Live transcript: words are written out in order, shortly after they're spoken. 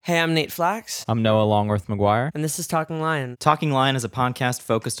Hey, I'm Nate Flax, I'm Noah Longworth McGuire. and this is Talking Lion. Talking Lion is a podcast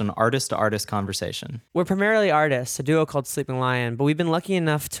focused on artist-to-artist conversation. We're primarily artists, a duo called Sleeping Lion, but we've been lucky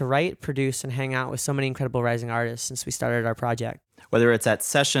enough to write, produce, and hang out with so many incredible rising artists since we started our project. Whether it's at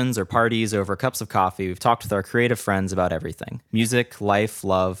sessions or parties over cups of coffee, we've talked with our creative friends about everything. Music, life,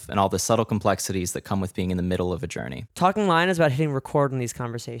 love, and all the subtle complexities that come with being in the middle of a journey. Talking Lion is about hitting record on these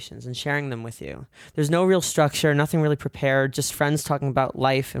conversations and sharing them with you. There's no real structure, nothing really prepared, just friends talking about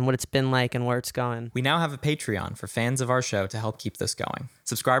life and what it's been like and where it's going. We now have a Patreon for fans of our show to help keep this going.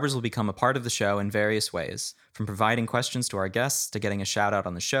 Subscribers will become a part of the show in various ways, from providing questions to our guests, to getting a shout out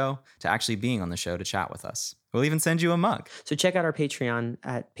on the show, to actually being on the show to chat with us. We'll even send you a mug. So check out our Patreon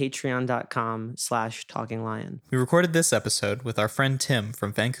at patreon.com/talkinglion. We recorded this episode with our friend Tim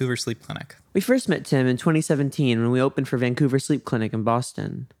from Vancouver Sleep Clinic. We first met Tim in 2017 when we opened for Vancouver Sleep Clinic in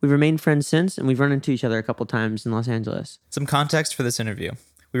Boston. We've remained friends since, and we've run into each other a couple times in Los Angeles. Some context for this interview.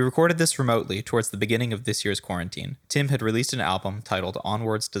 We recorded this remotely towards the beginning of this year's quarantine. Tim had released an album titled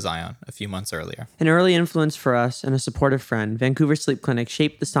Onwards to Zion a few months earlier. An early influence for us and a supportive friend, Vancouver Sleep Clinic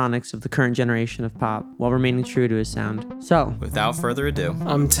shaped the sonics of the current generation of pop while remaining true to his sound. So, Without further ado,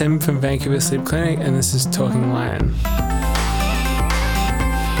 I'm Tim from Vancouver Sleep Clinic, and this is Talking Lion.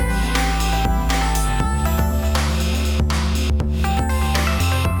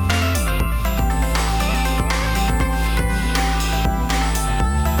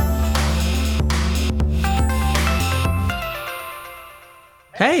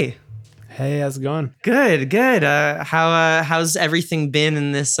 hey, Hey, how's it going? good. How's everything been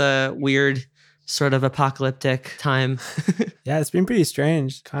in this weird sort of apocalyptic time? Yeah, it's been pretty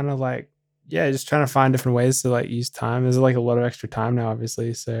strange. Kind of like, just trying to find different ways to like use time. There's like a lot of extra time now,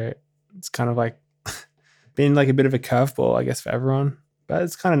 obviously. So it's kind of like being like a bit of a curveball, I guess, for everyone. But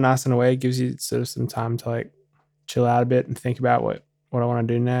it's kind of nice in a way. It gives you sort of some time to like chill out a bit and think about what I want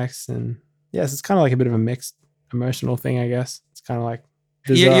to do next. And yes, it's kind of like a bit of a mixed emotional thing, I guess. It's kind of like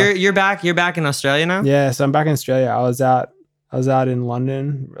You're back in Australia now? Yeah, so I'm back in Australia. I was out in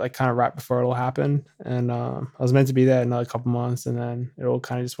London, like kind of right before it all happened, and I was meant to be there another couple months, and then it all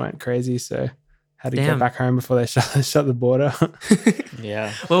kind of just went crazy. So had to get back home before they shut the border.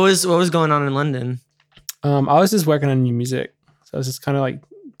 yeah. What was going on in London? I was just working on new music, so I was just kind of like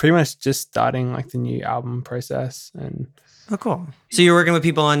pretty much just starting like the new album process. And Oh, cool. So you're working with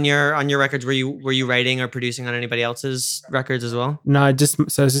people on your records. Were you writing or producing on anybody else's records as well? no, it's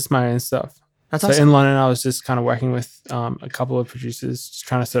just my own stuff. That's So awesome. in London, I was just kind of working with a couple of producers, just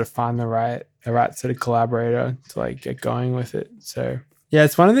trying to sort of find the right sort of collaborator to like get going with it. So yeah,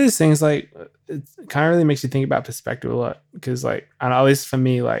 it's one of those things like it kind of really makes you think about perspective a lot, because like, and at least for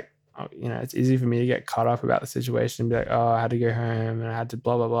me, like, you know, it's easy for me to get caught up about the situation and be like, oh, I had to go home and I had to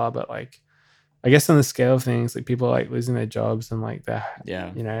blah blah blah. But like, I guess on the scale of things, like people are like losing their jobs and like they're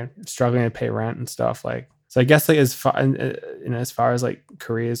you know, struggling to pay rent and stuff. Like, so I guess like as far as like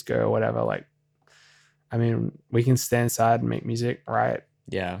careers go or whatever, like, I mean, we can stay inside and make music, write,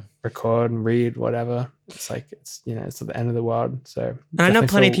 record and read, whatever. It's like, it's, you know, it's at the end of the world. So And I know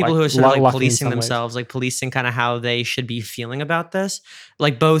plenty of people who are sort of like lucky in policing some ways. themselves, like policing kind of how they should be feeling about this,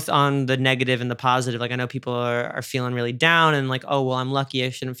 like both on the negative and the positive. Like I know people are feeling really down and like, oh, well, I'm lucky, I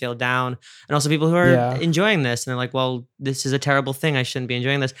shouldn't feel down. And also people who are enjoying this and they're like, well, this is a terrible thing, I shouldn't be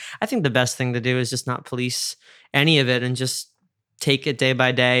enjoying this. I think the best thing to do is just not police any of it and just take it day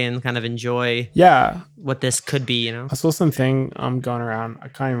by day and kind of enjoy what this could be, you know? I saw something going around. I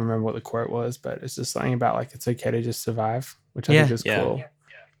can't even remember what the quote was, but it's just something about like it's okay to just survive, which I think is cool.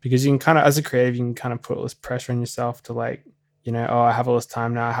 Because you can kind of, as a creative, you can kind of put all this pressure on yourself to like, you know, oh, I have all this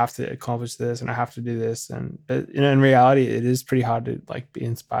time now, I have to accomplish this and I have to do this. And but, you know, in reality, it is pretty hard to like be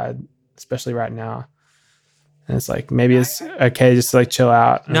inspired, especially right now. And it's like, maybe it's okay just to like chill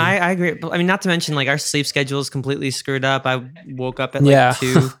out. No, I agree. But I mean, not to mention like our sleep schedule is completely screwed up. I woke up at like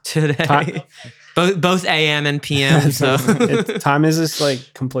 2 today, both AM and PM. So time is just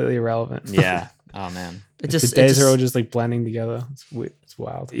like completely irrelevant. Yeah. Oh man. The days are all just like blending together. It's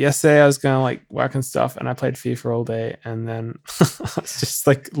wild. Yesterday I was going to like work and stuff and I played FIFA all day, and then I was just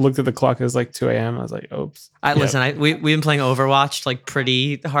like looked at the clock, it was like 2 a.m. I was like, oops. Listen, we've been playing Overwatch like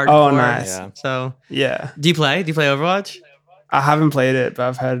pretty hardcore. Oh, nice. Yeah. So yeah. Do you play Overwatch? I haven't played it, but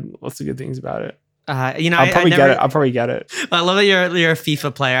I've heard lots of good things about it. You know, I'll probably get it. I love that you're a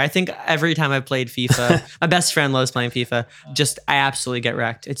FIFA player. I think every time I've played FIFA, my best friend loves playing FIFA. I absolutely get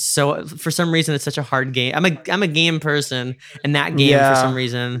wrecked. It's so, for some reason, it's such a hard game. I'm a game person, and that game for some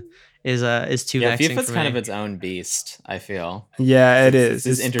reason is too vexing FIFA's for me. kind of its own beast, I feel. Yeah, it is.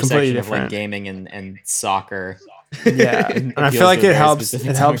 It's intersection of like gaming and soccer. Yeah, and I feel like it helps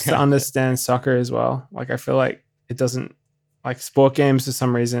to understand soccer as well. Like I feel like it doesn't like sport games for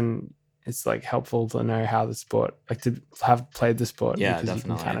some reason. It's like helpful to know how the sport, like to have played the sport, Yeah, because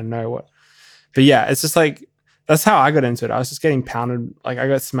definitely. you can kind of know what. But yeah, it's just like that's how I got into it. I was just getting pounded. Like I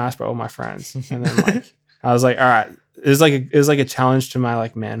got smashed by all my friends, and then like I was like, all right, it was like a challenge to my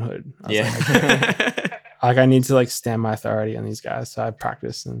like manhood. I was like, okay. Like I need to like stand my authority on these guys. So I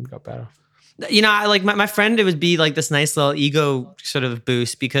practiced and got better. You know, like my friend, it would be like this nice little ego sort of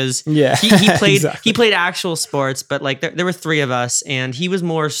boost because he played exactly. he played actual sports, but like there were three of us, and he was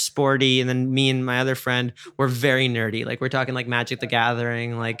more sporty, and then me and my other friend were very nerdy. Like we're talking like Magic the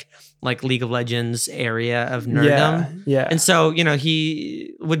Gathering, like League of Legends area of nerddom. Yeah. And so, you know,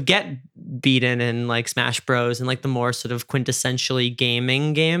 he would get beaten in like Smash Bros and like the more sort of quintessentially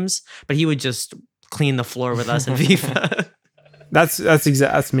gaming games, but he would just clean the floor with us in FIFA.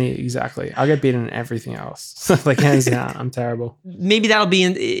 That's me exactly. I'll get beaten in everything else. Like hands down, I'm terrible. Maybe that'll be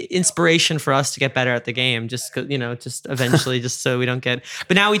an inspiration for us to get better at the game. Just just eventually, just so we don't get.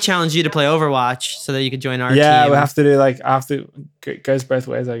 But now we challenge you to play Overwatch so that you could join our team. Yeah, we have to do like it goes both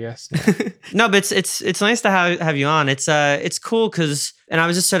ways, I guess. Yeah. No, but it's nice to have you on. It's cool because, and I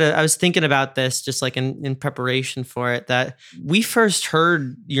was just I was thinking about this just like in preparation for it, that we first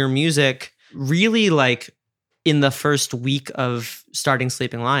heard your music really like in the first week of starting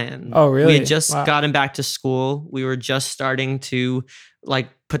Sleeping Lion. Oh, really? We had just gotten back to school. We were just starting to like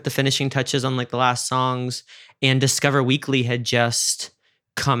put the finishing touches on like the last songs, and Discover Weekly had just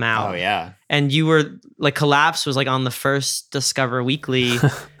come out. Oh yeah. And you were like, Collapse was like on the first Discover Weekly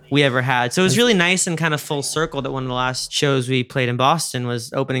we ever had. So it was really nice and kind of full circle that one of the last shows we played in Boston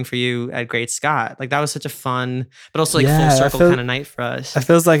was opening for you at Great Scott. Like that was such a fun, but also like full circle kind of night for us. It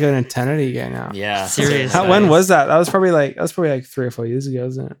feels like an eternity ago now. Yeah. Seriously. When was that? That was probably like 3 or 4 years ago,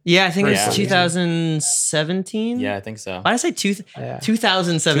 isn't it? Yeah, I think it was 2017. Yeah, I think so. Why did I say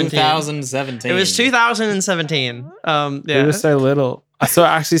 2017? 2017. It was 2017. Yeah. It was so little. I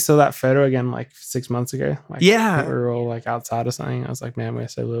actually saw that photo again like 6 months ago. Like, yeah, we were all like outside or something. I was like, man, we're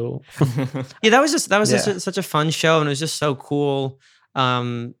so little. Yeah, that was just such a fun show, and it was just so cool. I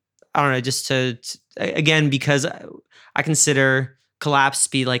don't know, just to again, because I consider Collapse to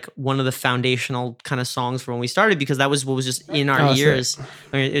be like one of the foundational kind of songs for when we started, because that was what was just in our ears.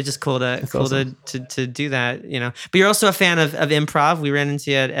 I mean, it's just cool to do that, you know. But you're also a fan of improv. We ran into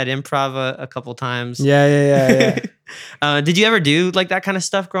you at improv a couple times. Yeah. Did you ever do like that kind of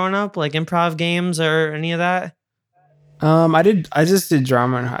stuff growing up, like improv games or any of that? I just did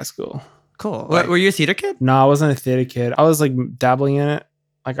drama in high school. Cool. Were you a theater kid? No, I wasn't a theater kid. I was like dabbling in it.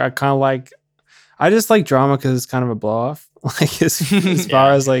 Like I just like drama because it's kind of a blow off. Like as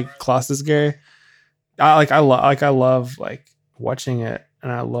far as like classes go, I love like watching it,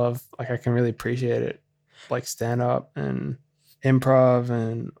 and I love like I can really appreciate it, like stand up and improv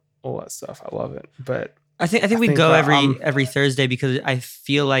and all that stuff. I love it. But I think we go every Thursday because I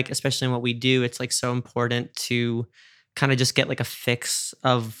feel like, especially in what we do, it's like so important to kind of just get like a fix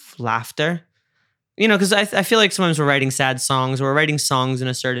of laughter. You know, because I feel like sometimes we're writing sad songs, or we're writing songs in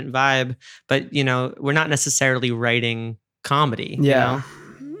a certain vibe, but you know, we're not necessarily writing comedy. Yeah.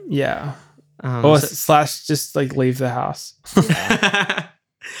 You know? Yeah. Or slash just like leave the house.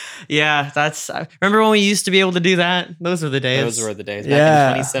 Yeah, remember when we used to be able to do that? Those were the days. Those were the days.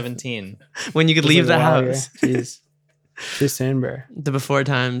 Back in 2017. When you could leave the house. Jeez. Too soon, bro. The before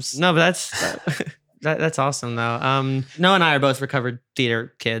times. No, but that's awesome though. Noah and I are both recovered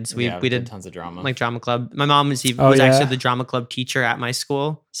theater kids. We did tons of drama, like drama club. My mom was actually the drama club teacher at my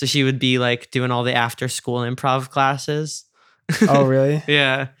school, so she would be like doing all the after school improv classes. Oh really?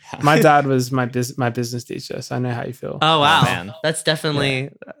 Yeah. My dad was my business teacher, so I know how you feel. Oh wow, man. That's definitely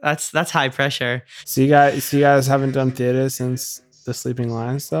that's high pressure. So you guys haven't done theater since the Sleeping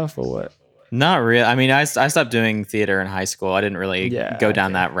Lion stuff, or what? Not really. I mean, I stopped doing theater in high school. I didn't really go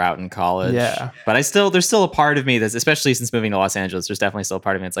down that route in college. Yeah. But there's still a part of me that's, especially since moving to Los Angeles, there's definitely still a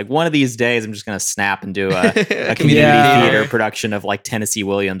part of me. It's like one of these days I'm just going to snap and do a community theater production of like Tennessee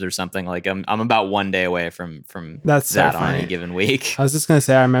Williams or something. Like I'm about one day away from that's that so on any given week. I was just going to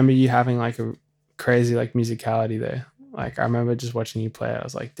say, I remember you having like a crazy like musicality there. Like I remember just watching you play. I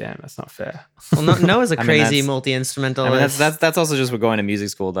was like, "Damn, that's not fair." Well, Noah's a crazy multi-instrumentalist. I mean, that's also just what going to music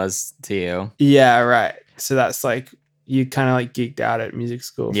school does to you. Yeah, right. So that's like you kind of like geeked out at music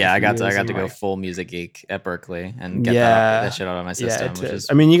school. Yeah, I got to go full music geek at Berkeley and get that shit out of my system. Yeah,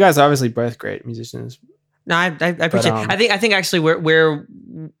 I mean, you guys are obviously both great musicians. No, I appreciate. I think actually where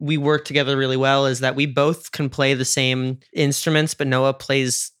we work together really well is that we both can play the same instruments, but Noah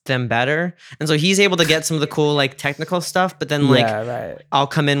plays them better. And so he's able to get some of the cool like technical stuff, but then like I'll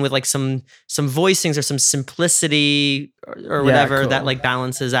come in with like some voicings or some simplicity or whatever that like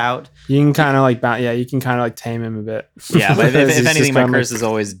balances out. You can kind of like you can kind of like tame him a bit. Yeah, but if anything, my curse is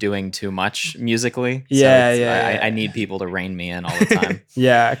always doing too much musically. I need people to rein me in all the time.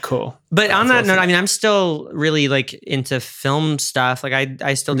 Yeah, cool. But on that note, I mean, I'm still really like into film stuff. Like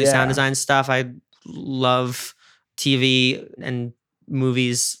I still do sound design stuff. I love TV and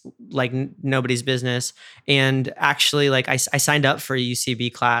movies like nobody's business. And actually, like I signed up for a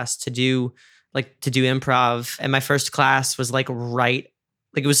UCB class to do improv, and my first class was like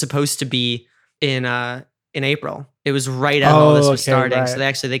it was supposed to be in April. It was right as all this was starting.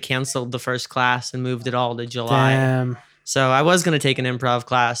 Right. So they canceled the first class and moved it all to July. Damn. So I was going to take an improv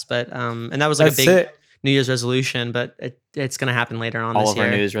class, but and that was like a big New Year's resolution, but it's going to happen later on this year. All of our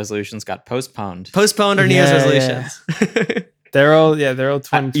New Year's resolutions got postponed. Our New Year's resolutions. Yeah. They're all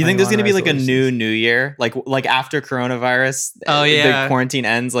 2021. You think there's going to be like a new year? Like after coronavirus, the quarantine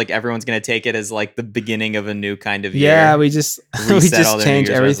ends, like everyone's going to take it as like the beginning of a new kind of year. Yeah, we just change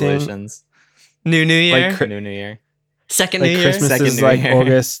everything. Resolutions. New year. Like, new year. Second like New Christmas year. Christmas is like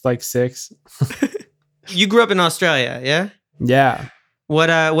August 6th. You grew up in Australia, yeah? Yeah. What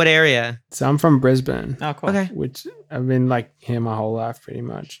area? So I'm from Brisbane. Oh, cool. Okay. Which I've been like here my whole life pretty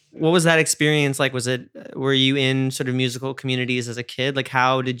much. What was that experience like? Were you in sort of musical communities as a kid? Like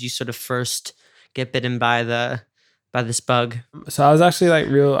how did you sort of first get bitten by this bug? So I was actually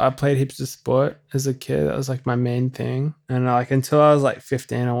I played heaps of sport as a kid. That was like my main thing. And like until I was like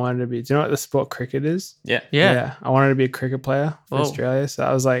 15, I wanted to be, do you know what the sport cricket is? Yeah. I wanted to be a cricket player for Australia. So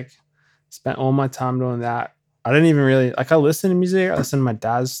I was like, spent all my time doing that. I didn't even really I listened to music. I listened to my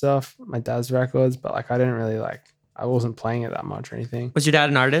dad's stuff, my dad's records, but like I didn't really I wasn't playing it that much or anything. Was your dad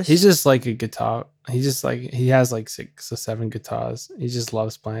an artist? He's just like a guitar. He just he has like 6 or 7 guitars. He just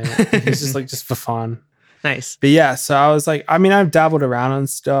loves playing it. He's just just for fun. Nice. But yeah, so I was like, I mean, I've dabbled around on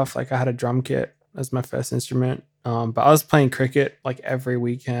stuff. Like I had a drum kit as my first instrument. But I was playing cricket like every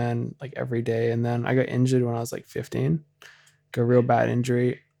weekend, like every day. And then I got injured when I was like 15. Got a real bad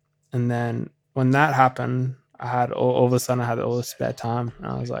injury. And then when that happened, I had all of a sudden I had all the spare time, and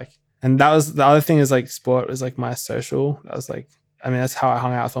I was like, and that was the other thing is like sport was like my social. That was like, I mean, that's how I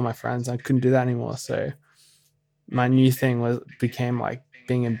hung out with all my friends. I couldn't do that anymore. So my new thing became like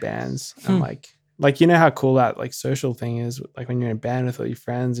being in bands and like you know how cool that like social thing is. Like when you're in a band with all your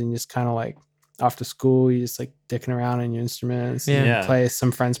friends and you just kind of like after school, you just like dicking around on your instruments and you play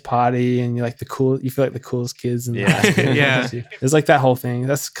some friend's party and you're like you feel like the coolest kids in the high school. Yeah. It's like that whole thing.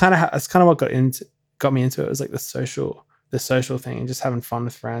 That's kind of what got me into it. It was like the social thing and just having fun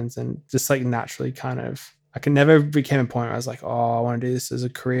with friends and just like naturally I could never became a point where I was like, oh, I want to do this as a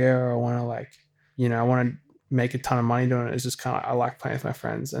career or I want to I want to make a ton of money doing it. It's just kind of I like playing with my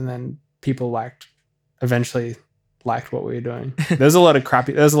friends, and then people eventually liked what we were doing. There's a lot of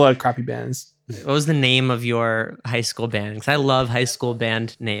crappy bands. What was the name of your high school band? Because I love high school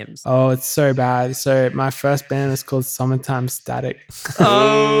band names. Oh, it's so bad. So my first band was called Summertime Static.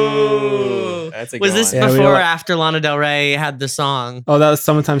 Oh, that's a was this before or after Lana Del Rey had the song? Oh, that was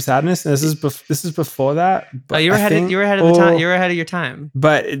Summertime Sadness. This is before that. But you were ahead of the time. You were ahead of your time.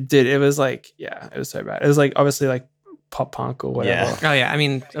 But it was like, it was so bad. It was like obviously like pop punk or whatever. Yeah. Oh yeah. I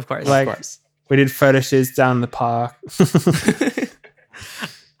mean, of course. Like, of course. We did photo shoots down in the park.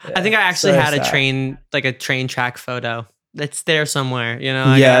 I think I actually had a train track photo. That's there somewhere,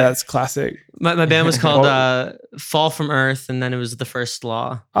 that's classic. My band was called Fall from Earth, and then it was The First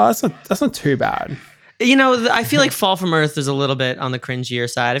Law. Oh, that's not too bad. I feel like Fall from Earth is a little bit on the cringier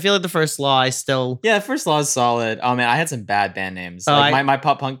side. I feel like The First Law First Law is solid. Oh man, I had some bad band names. My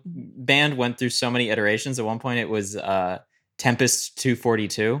pop punk band went through so many iterations. At one point it was Tempest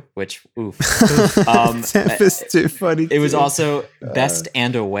 242, which Tempest 242. It was also Best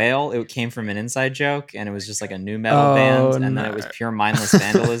and a Whale. It came from an inside joke, and it was just like a new metal band, and then it was Pure Mindless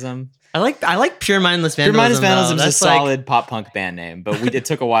Vandalism. I like Pure Mindless Vandalism. Pure Mindless Vandalism is a solid pop punk band name, but it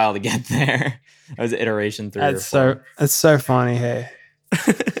took a while to get there. It was an iteration 3 or 4. That's so funny. Hey,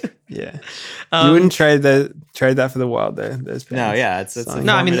 yeah, you wouldn't trade that for the world, though. No, yeah, it's a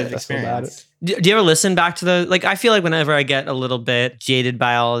no. I mean, experience. Do you ever listen back to I feel like whenever I get a little bit jaded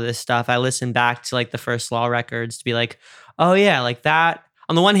by all of this stuff, I listen back to like the First Law records to be like, oh yeah, like that.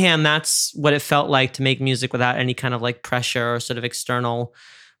 On the one hand, that's what it felt like to make music without any kind of like pressure or sort of external,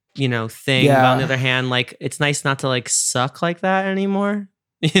 thing. Yeah. But on the other hand, like it's nice not to like suck like that anymore.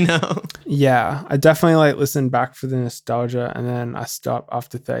 Yeah, I definitely like listen back for the nostalgia, and then I stop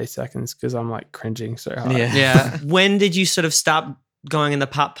after 30 seconds because I'm like cringing so hard. Yeah. When did you sort of stop going in the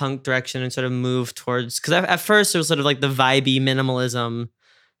pop punk direction and sort of move towards? Because at first it was sort of like the vibey minimalism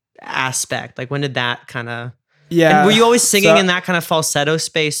aspect? Like when did that kind of? Yeah. And were you always singing in that kind of falsetto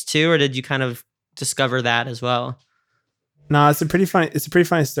space too, or did you kind of discover that as well? No, it's a pretty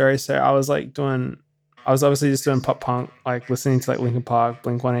funny story. So I was obviously just doing pop punk, like listening to like Linkin Park,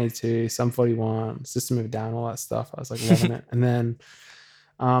 Blink 182, Sum 41, System of a Down, all that stuff. I was like loving it. And then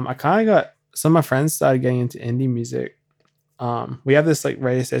I kind of got some of my friends started getting into indie music. We have this like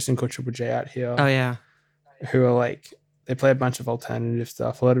radio station called Triple J out here. Oh yeah. Who are like, they play a bunch of alternative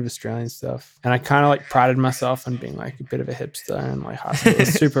stuff, a lot of Australian stuff. And I kind of like prided myself on being like a bit of a hipster and like high school. It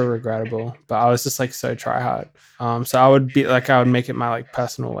was super regrettable, but I was just like so try hard. So I would make it my like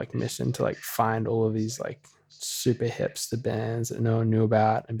personal like mission to like find all of these like super hipster bands that no one knew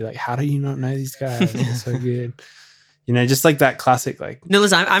about and be like, how do you not know these guys? They're so good. You know, just like that classic, like. No,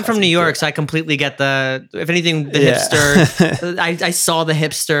 listen, I'm from New York, so I completely get if anything, the hipster. I saw the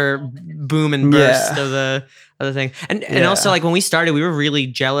hipster boom and burst of the thing, and also like when we started, we were really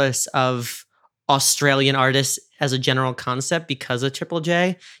jealous of Australian artists as a general concept because of Triple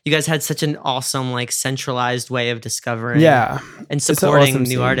J. You guys had such an awesome, like centralized way of discovering, and supporting awesome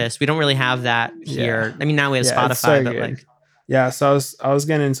new artists. We don't really have that here. I mean, now we have Spotify, so but good. like. Yeah, so I was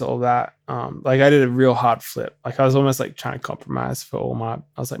getting into all that. Like I did a real hard flip. Like I was almost like trying to compromise for all my. I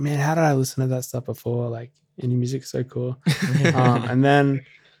was like, man, how did I listen to that stuff before? Like indie music's so cool. And then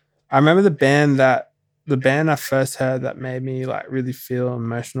I remember the band I first heard that made me like really feel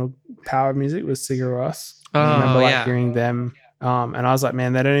emotional power music was Sigur Rós. I remember like hearing them, and I was like,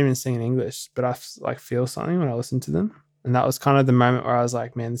 man, they don't even sing in English, but I like feel something when I listen to them. And that was kind of the moment where I was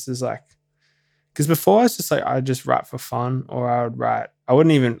like, man, this is like. Because before I was just like, I'd just write for fun, or I'd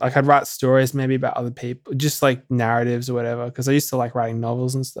write stories maybe about other people, just like narratives or whatever. Because I used to like writing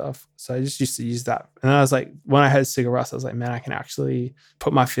novels and stuff. So I just used to use that. And then I was like, when I heard Sigur Rós, I was like, man, I can actually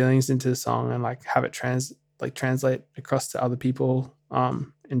put my feelings into the song and like have it translate across to other people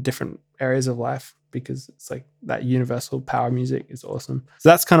in different areas of life. Because it's like that universal power music is awesome. So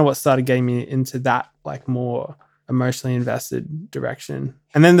that's kind of what started getting me into that like more emotionally invested direction.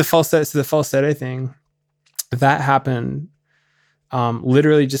 And then the falsetto thing, that happened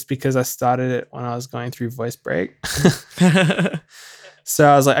literally just because I started it when I was going through voice break. So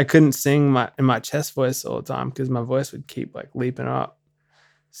I was like, I couldn't sing in my chest voice all the time because my voice would keep like leaping up.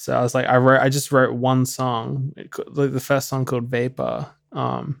 So I was like, I just wrote one song, the first song called Vapor.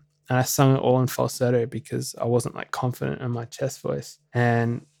 And I sung it all in falsetto because I wasn't like confident in my chest voice.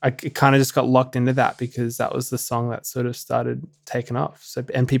 And I kind of just got locked into that because that was the song that sort of started taking off. So,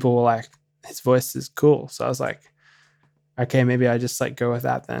 and people were like, his voice is cool. So I was like, okay, maybe I just like go with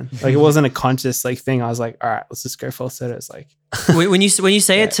that then. Like it wasn't a conscious like thing. I was like, all right, let's just go falsetto. It's like. when you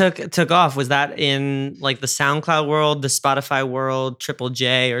say it took off, was that in like the SoundCloud world, the Spotify world, Triple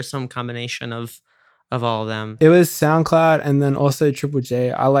J, or some combination of all of them? It was SoundCloud and then also Triple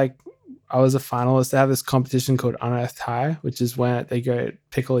J. I was a finalist. They have this competition called Unearthed High, which is when they go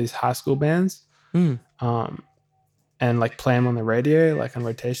pick all these high school bands and like play them on the radio, like on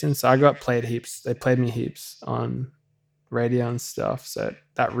rotation. So I got played heaps. They played me heaps on radio and stuff. So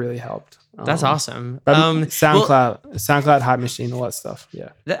that really helped. That's awesome. SoundCloud, Hype Machine, all that stuff.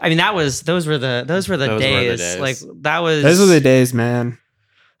 Yeah. I mean, those were the days. Like those were the days, man.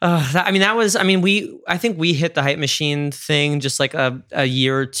 I think we hit the Hype Machine thing just like a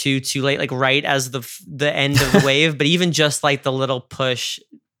year or two too late, like right as the end of the wave. But even just like the little push,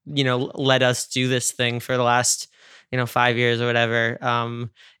 let us do this thing for the last, 5 years or whatever.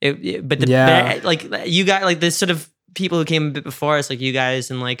 Like you got like this sort of people who came a bit before us, like you guys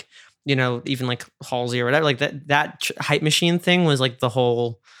and like, even like Halsey or whatever, like that Hype Machine thing was like the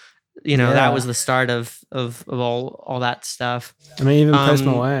whole. That was the start of all that stuff. I mean, even Post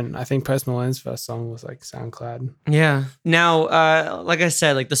Malone. I think Post Malone's first song was like SoundCloud. Yeah. Now, like I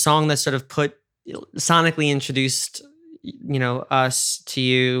said, like the song that sort of sonically introduced, us to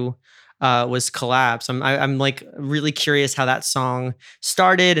you, was Collapse. I'm like really curious how that song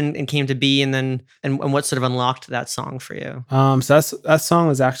started and came to be, and what sort of unlocked that song for you. So that song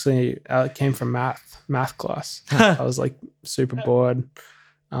was actually came from math class. I was like super bored.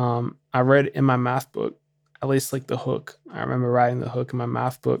 I read in my math book, at least like the hook. I remember writing the hook in my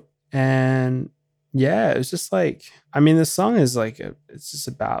math book. And yeah, it was just like, I mean, the song is like, it's just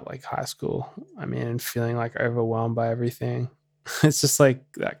about like high school. I mean, and feeling like overwhelmed by everything. It's just like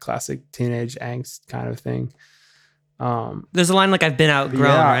that classic teenage angst kind of thing. There's a line like, I've been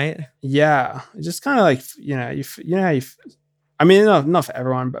outgrown, right? Yeah. It's just kind of like, I mean, not for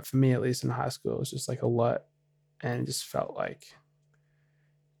everyone, but for me, at least in high school, it was just like a lot. And it just felt like,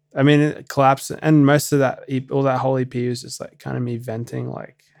 I mean, it collapsed, and most of that, all that whole EP was just like kind of me venting,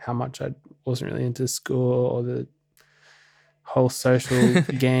 like how much I wasn't really into school or the whole social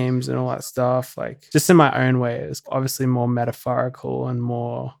games and all that stuff. Like just in my own way, it's obviously more metaphorical and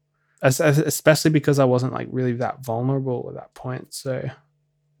more, especially because I wasn't like really that vulnerable at that point. So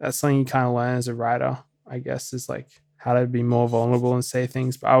that's something you kind of learn as a writer, I guess, is like how to be more vulnerable and say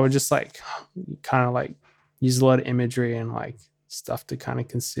things. But I would just like kind of like use a lot of imagery and like stuff to kind of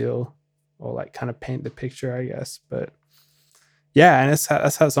conceal or like kind of paint the picture, I guess. But yeah, and that's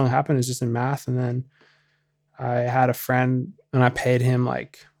how the song happened, is just in math. And then I had a friend and I paid him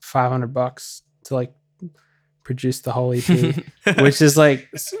like $500 to like produce the whole EP, which is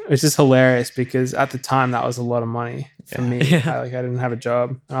hilarious because at the time that was a lot of money for me. Yeah. I didn't have a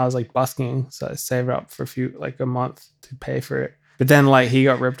job and I was like busking, so I saved up for a month to pay for it. But then like he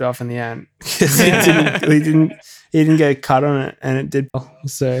got ripped off in the end because he didn't get a cut on it, and it did.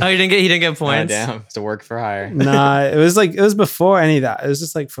 So he didn't get points. Oh, damn, it's a work for hire. Nah, it was before any of that. It was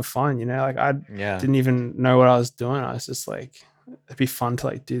just like for fun, you know. Like I didn't even know what I was doing. I was just like, it'd be fun to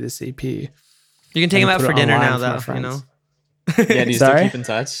like do this EP. You can take him out for dinner now, though. You know. Yeah, do you still keep in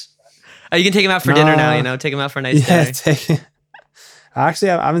touch? Oh, you can take him out for dinner now. You know, take him out for a nice dinner.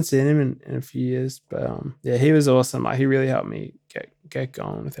 Actually, I haven't seen him in a few years, but yeah, he was awesome. Like he really helped me get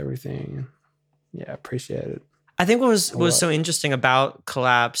going with everything. Yeah, appreciate it. I think what was so interesting about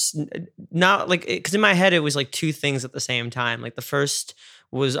Collapse, not like, because in my head it was like two things at the same time. Like the first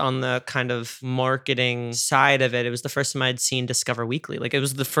was on the kind of marketing side of it. It was the first time I'd seen Discover Weekly. Like it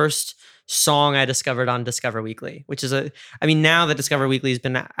was the first song I discovered on Discover Weekly, which is now that Discover Weekly has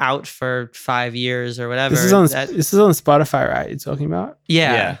been out for 5 years or whatever. This is on Spotify, right? You're talking about?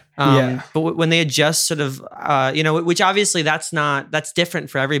 Yeah. But when they had just sort of, which obviously that's different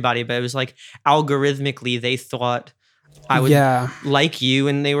for everybody, but it was like algorithmically they thought I would like you,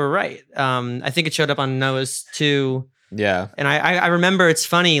 and they were right. I think it showed up on Noah's too. Yeah. And I remember, it's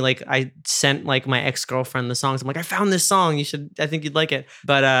funny, like I sent like my ex-girlfriend the songs. I'm like, I found this song. I think you'd like it.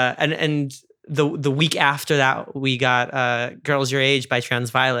 But and the week after that, we got Girls Your Age by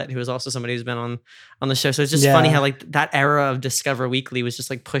Transviolet, who is also somebody who's been on the show. So it's just funny how like that era of Discover Weekly was just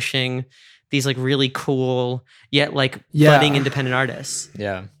like pushing these like really cool yet like budding independent artists.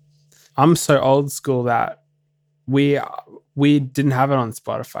 Yeah. I'm so old school that we didn't have it on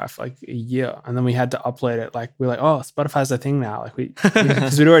Spotify for like a year, and then we had to upload it. Like we're like, oh, Spotify's a thing now. Like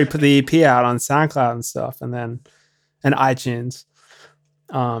because we'd already put the EP out on SoundCloud and stuff, and iTunes.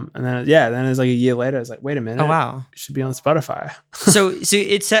 And then then it was like a year later. It's like, wait a minute, oh wow, it should be on Spotify. so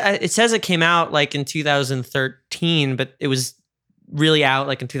it says it came out like in 2013, but it was really out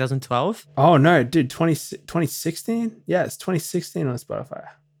like in 2012. Oh no, dude, 2016. Yeah, it's 2016 on Spotify.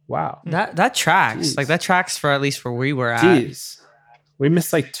 Wow. That tracks. Jeez. Like that tracks for at least where we were at. Jeez. We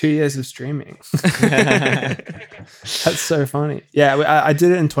missed like 2 years of streaming. That's so funny. Yeah, I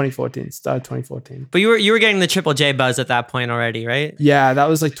did it in 2014. Started 2014. But you were getting the Triple J buzz at that point already, right? Yeah, that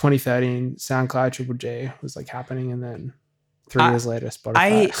was like 2013. SoundCloud Triple J was like happening, and then 3 years later,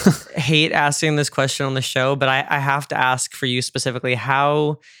 Spotify. I hate asking this question on the show, but I have to ask for you specifically.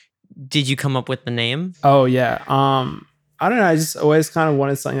 How did you come up with the name? Oh yeah. I don't know. I just always kind of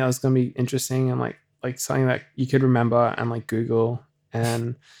wanted something that was going to be interesting and like something that you could remember and like Google.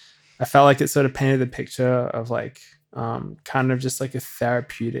 And I felt like it sort of painted the picture of like kind of just like a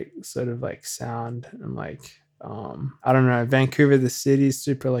therapeutic sort of like sound, and like I don't know, Vancouver, the city is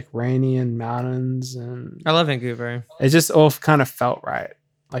super like rainy and mountains, and I love Vancouver. It just all kind of felt right.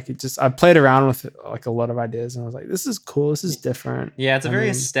 Like I played around with like a lot of ideas, and I was like, this is cool. This is different. Yeah, it's a very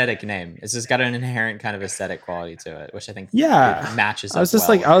aesthetic name. It's just got an inherent kind of aesthetic quality to it, which I think matches up. I was just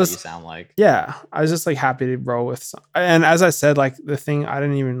like, you sound like. Yeah, I was just like happy to roll with some. And as I said, like the thing, I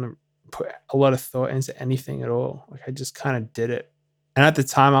didn't even put a lot of thought into anything at all. Like I just kind of did it. And at the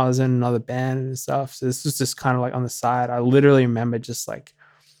time I was in another band and stuff. So this was just kind of like on the side. I literally remember just like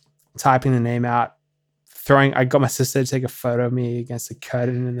typing the name out, I got my sister to take a photo of me against the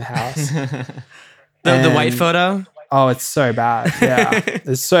curtain in the house. The white photo? Oh, it's so bad. Yeah.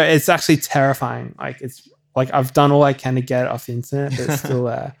 It's actually terrifying. Like it's like I've done all I can to get it off the internet, but it's still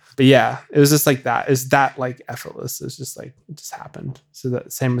there. But yeah, it was just like that. It's that like effortless. It's just like it just happened. So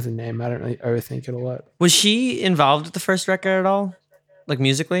that same with the name. I don't really overthink it a lot. Was she involved with the first record at all? Like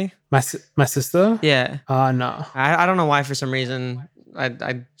musically? My sister? Yeah. No. I don't know why, for some reason.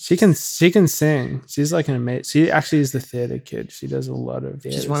 She can sing. She's like an amazing. She actually is the theater kid. She does a lot of.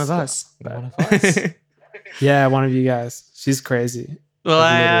 She's one of us. Yeah, one of you guys. She's crazy. Well,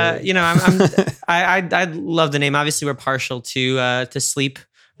 I love the name. Obviously, we're partial to sleep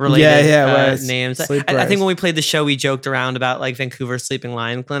related names. I think when we played the show, we joked around about like Vancouver Sleeping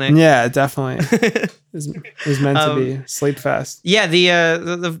Lion Clinic. Yeah, definitely. It was meant to be Sleep Fest. Yeah,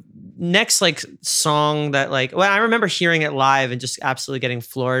 the next like song that like, well, I remember hearing it live and just absolutely getting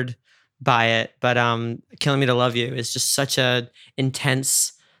floored by it. But Killing Me to Love You is just such a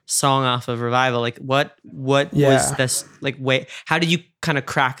intense song off of Revival. Like what was this like way, how did you kind of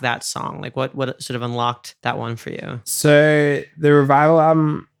crack that song? Like what sort of unlocked that one for you? So the Revival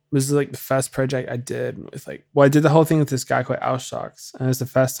album was like the first project I did with like, well, I did the whole thing with this guy called Al Shocks, and it was the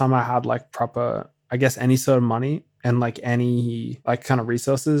first time I had like proper, I guess, any sort of money and like any like kind of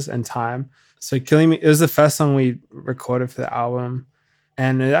resources and time. So Killing Me, it was the first song we recorded for the album,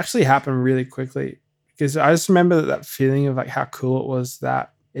 and it actually happened really quickly because I just remember that feeling of like how cool it was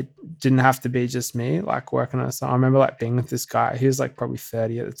that it didn't have to be just me like working on a song. I remember like being with this guy. He was like probably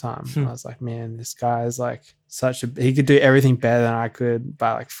 30 at the time. I was like, man, this guy is like he could do everything better than I could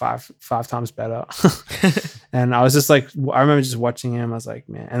by like five times better. And I was just like, I remember just watching him. I was like,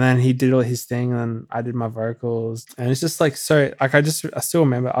 man. And then he did all his thing, and then I did my vocals, and it's just like, so like I still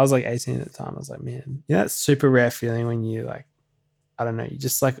remember I was like 18 at the time. I was like, man, you know, that super rare feeling when you like, I don't know, you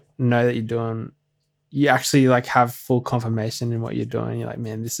just like know that you actually like have full confirmation in what you're doing. You're like,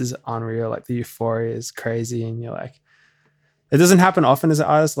 man, this is unreal. Like the euphoria is crazy. And you're like, it doesn't happen often as an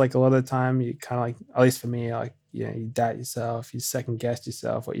artist. Like a lot of the time you kind of like, at least for me, like, you know, you doubt yourself, you second guess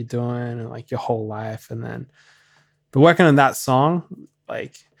yourself, what you're doing and like your whole life. But working on that song,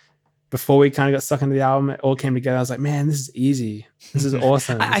 like before we kind of got stuck into the album, it all came together. I was like, man, this is easy. This is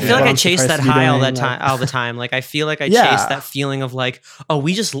awesome. I feel like I chased that high all the time. Like I feel like I chased that feeling of like, oh,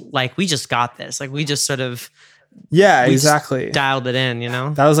 we just got this. Like we just sort of exactly dialed it in, you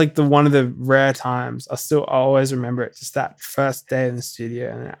know? That was like one of the rare times. I always remember it, just that first day in the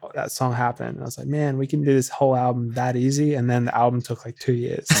studio and that song happened. And I was like, man, we can do this whole album that easy. And then the album took like 2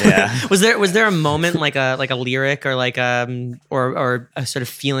 years. Yeah. Was there a moment like a lyric or like or a sort of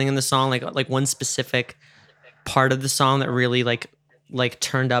feeling in the song, like one specific part of the song that really like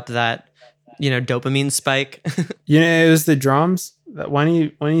turned up that, you know, dopamine spike? You know, it was the drums. That when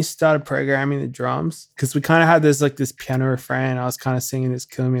he started programming the drums, because we kind of had this piano refrain. I was kind of singing this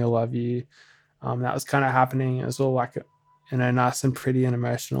 "Killing Me to Love You." That was kind of happening. It was all like, you know, nice and pretty and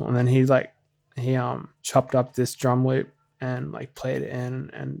emotional. And then he chopped up this drum loop and like played it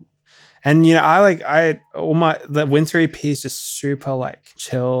in and you know, the Winter EP is just super like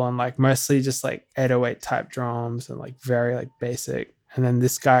chill and like mostly just like 808 type drums and like very like basic. And then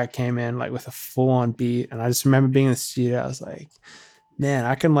this guy came in like with a full on beat. And I just remember being in the studio. I was like, man,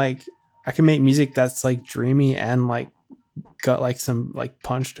 I can make music that's like dreamy and like got like some like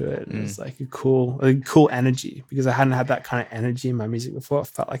punch to it. And it's like a cool energy because I hadn't had that kind of energy in my music before. It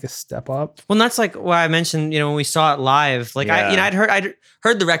felt like a step up. Well, and that's like why I mentioned, you know, when we saw it live, like I'd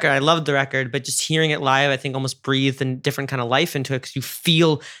heard the record, I loved the record, but just hearing it live, I think almost breathed a different kind of life into it because you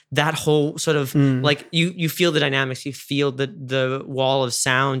feel that whole sort of like you feel the dynamics, you feel the wall of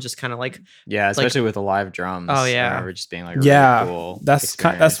sound just kind of like especially with the live drums. Oh yeah, I remember just being like really cool.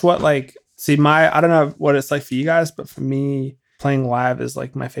 That's what like. See, I don't know what it's like for you guys, but for me, playing live is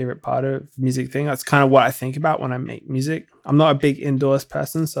like my favorite part of music thing. That's kind of what I think about when I make music. I'm not a big indoors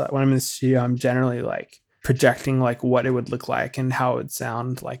person, so when I'm in the studio, I'm generally like projecting like what it would look like and how it would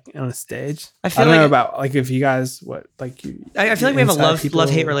sound like on a stage. I don't know about like if you guys I feel like we have a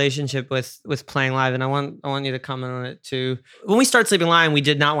love-hate relationship with playing live, and I want you to comment on it too. When we started Sleeping Lion, we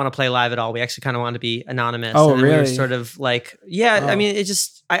did not want to play live at all. We actually kind of wanted to be anonymous. Oh, and really? We were sort of like, I mean, it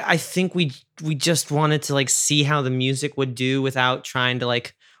just I think we just wanted to like see how the music would do without trying to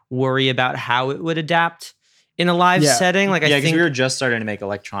like worry about how it would adapt in a live setting. Like, I think because we were just starting to make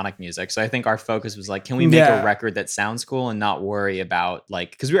electronic music. So I think our focus was like, can we make a record that sounds cool and not worry about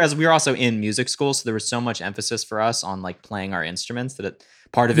like, because we were also in music school. So there was so much emphasis for us on like playing our instruments that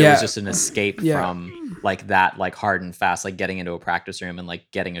part of it was just an escape from like that, like hard and fast, like getting into a practice room and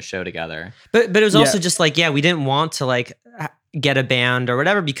like getting a show together. But it was also just like, we didn't want to like get a band or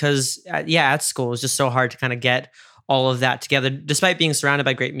whatever because at school it was just so hard to kind of get all of that together, despite being surrounded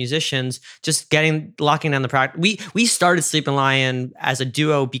by great musicians. Just locking down the practice. We started Sleeping Lion as a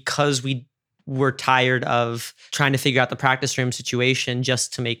duo because we were tired of trying to figure out the practice room situation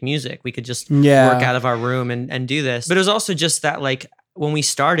just to make music. We could just work out of our room and do this. But it was also just that like when we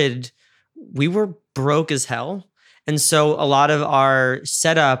started, we were broke as hell. And so a lot of our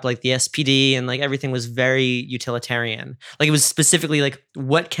setup, like the SPD and like everything was very utilitarian. Like it was specifically like,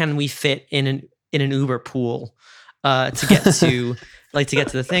 what can we fit in an Uber pool to get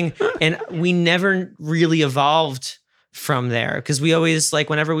to the thing. And we never really evolved from there because we always like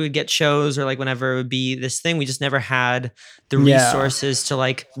whenever we would get shows or like whenever it would be this thing, we just never had the resources to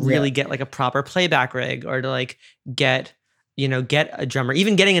like really get like a proper playback rig or to like get a drummer.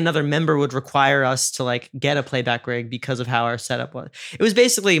 Even getting another member would require us to like get a playback rig because of how our setup was. It was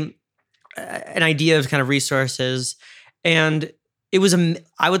basically an idea of kind of resources. And it was,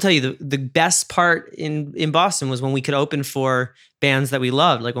 I will tell you, the best part in Boston was when we could open for bands that we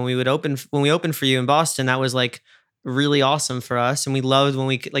loved. Like when we opened for you in Boston, that was like really awesome for us. And we loved when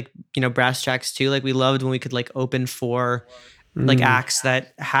we could, like, you know, Brass Tracks too. Like we loved when we could like open for like acts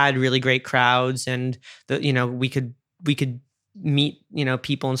that had really great crowds, and you know, we could meet, you know,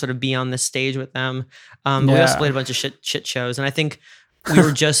 people and sort of be on the stage with them. But we also played a bunch of shit shows. And I think we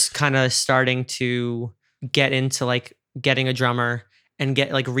were just kind of starting to get into like getting a drummer and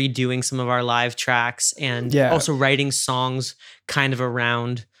get like redoing some of our live tracks, and also writing songs kind of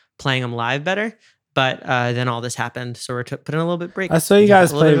around playing them live better. But then all this happened, so we're putting a little bit break. I saw you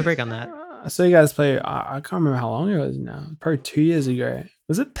guys play a break on that. I saw you guys play. I can't remember how long it was now. Probably 2 years ago.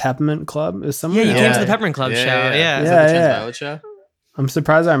 Was it Peppermint Club? It was somewhere. Yeah, you came to the Peppermint Club show. Yeah. Is that the Transviolet show? I'm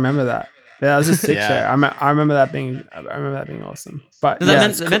surprised I remember that. Yeah, that was a sick show. I remember that being awesome. But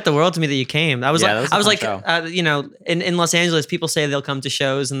that meant the world to me that you came. I was like, show. You know, in Los Angeles, people say they'll come to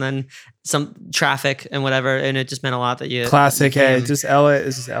shows and then some traffic and whatever, and it just meant a lot that you. Classic, hey, just LA.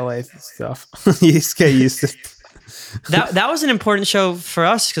 This is LA stuff. You just get used to. That was an important show for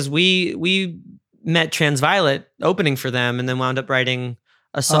us because we met Transviolet opening for them, and then wound up writing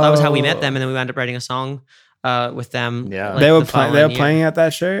a song. That was how we met them, and then we wound up writing a song with them. Yeah, like they were playing at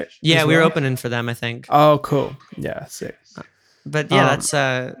that show. Yeah, we were opening for them, I think. Oh, cool. Yeah, sick. But yeah,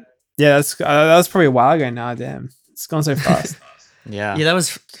 that was probably a while ago now. Damn, it's gone so fast. Yeah, that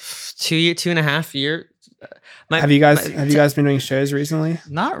was 2 and a half years. Have you guys been doing shows recently?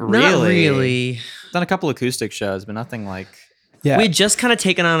 Not really. Done a couple acoustic shows, but nothing like. Yeah, we had just kind of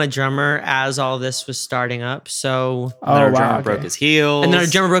taken on a drummer as all this was starting up. So our drummer broke his heels. And then our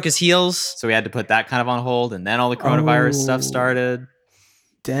drummer broke his heels. So we had to put that kind of on hold, and then all the coronavirus stuff started.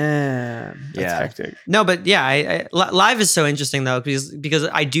 Damn. That's hectic. No, but yeah, live is so interesting though, because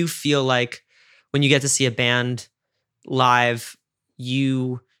I do feel like when you get to see a band live,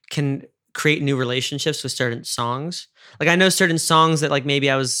 you can create new relationships with certain songs. Like I know certain songs that like maybe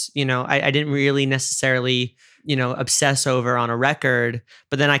I was, you know, I didn't really necessarily, you know, obsess over on a record,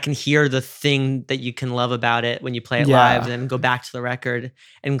 but then I can hear the thing that you can love about it when you play it live, and then go back to the record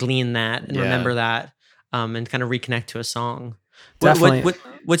and glean that and remember that, and kind of reconnect to a song. Definitely.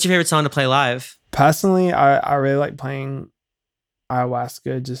 What's your favorite song to play live? Personally, I really like playing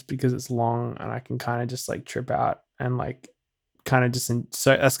Ayahuasca just because it's long and I can kind of just like trip out and like kind of just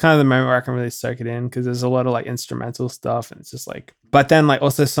so that's kind of the moment where I can really soak it in, because there's a lot of like instrumental stuff and it's just like, but then like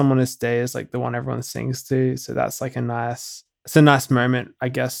also Someone to Stay is like the one everyone sings to, so that's like it's a nice moment, I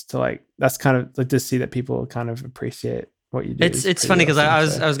guess, to like, that's kind of like to see that people kind of appreciate what you do. It's funny because I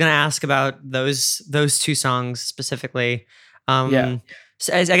was gonna ask about those two songs specifically.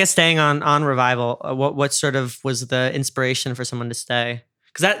 So I guess staying on Revival, what sort of was the inspiration for Someone to Stay?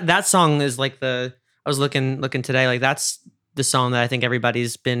 Because that song is like I was looking today, like that's the song that I think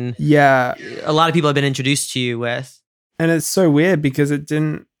everybody's been, a lot of people have been introduced to you with. And it's so weird because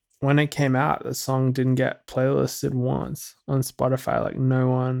when it came out, the song didn't get playlisted once on Spotify. Like no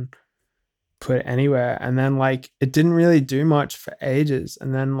one put it anywhere. And then like it didn't really do much for ages.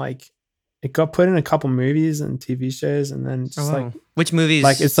 And then like it got put in a couple movies and TV shows, and then just like, which movies?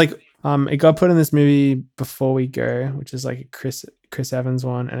 Like it's like it got put in this movie Before We Go, which is like a Chris Evans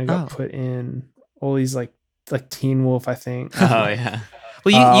one, and it got put in all these like Teen Wolf, I think. Oh yeah.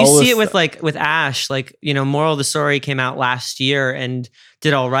 Well, you see it with Ash, like, you know, Moral of the Story came out last year and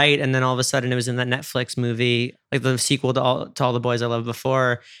did all right, and then all of a sudden it was in that Netflix movie, like the sequel to All the Boys I Loved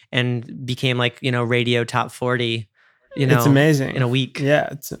Before, and became like, you know, radio top 40. You know, it's amazing in a week.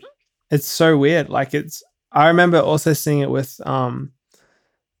 Yeah, it's so weird. Like I remember also seeing it with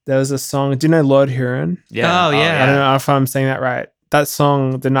there was a song. Do you know Lord Huron? Yeah. Oh yeah. I don't know if I'm saying that right. That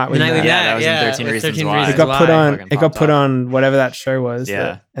song, The Night We Met. Yeah, that was in 13 Reasons Why. It got put on whatever that show was.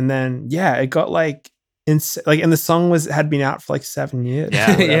 Yeah. And then it got like and the song had been out for like 7 years.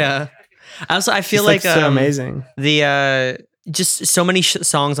 Yeah. Yeah. Also, I feel like so amazing. The just so many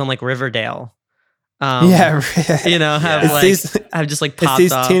songs on like Riverdale. You know, have just like popped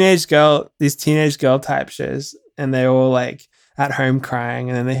it's off. These teenage girl type shows, and they're all like at home crying,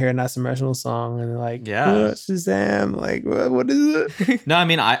 and then they hear a nice emotional song and they're like, Shazam, like what is it? No, I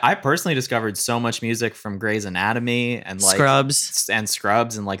mean, I personally discovered so much music from Grey's Anatomy and like Scrubs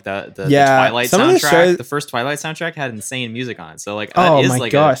and like the Twilight soundtrack. The first Twilight soundtrack had insane music on it, so like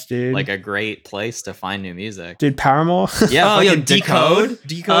dude, like a great place to find new music. Dude, Paramore. Decode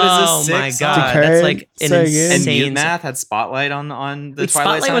is a sick my god, song. that's like so insane. And Mute Math had Spotlight on the Twilight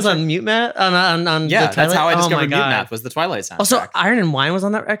soundtrack. Spotlight was on Mute Math on that's how I discovered Mute Math was the Twilight soundtrack. Also, Iron and Wine was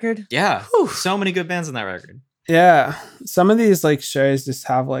on that record. Yeah, so many good bands on that record. Yeah, some of these like shows just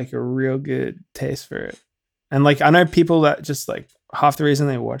have like a real good taste for it, and like I know people that just like half the reason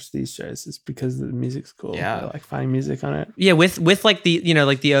they watch these shows is because the music's cool. Yeah. They like finding music on it. Yeah, with like the, you know,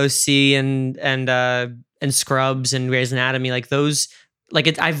 like the OC and Scrubs and Grey's Anatomy, like those,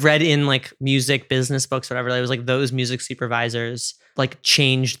 like I've read in like music business books, whatever. It was like those music supervisors like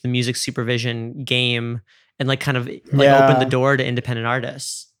changed the music supervision game and like kind of like opened the door to independent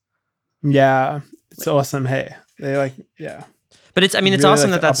artists. Yeah, it's awesome. Hey, they like, yeah. But it's, I mean, it's really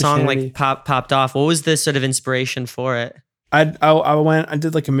awesome like that song like popped off. What was the sort of inspiration for it? I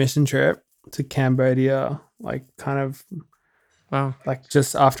did like a mission trip to Cambodia, like kind of, wow, like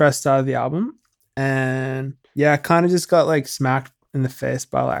just after I started the album, and yeah, I kind of just got like smacked in the face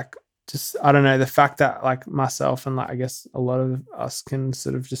by like, just, I don't know, the fact that like myself and like I guess a lot of us can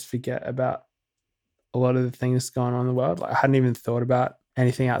sort of just forget about a lot of the things going on in the world. Like I hadn't even thought about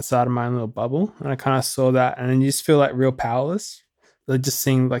anything outside of my own little bubble, and I kind of saw that, and then you just feel like real powerless, like just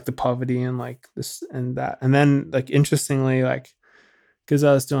seeing like the poverty and like this and that. And then like interestingly, like because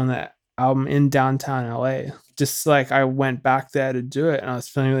I was doing that album in downtown LA, just like I went back there to do it, and I was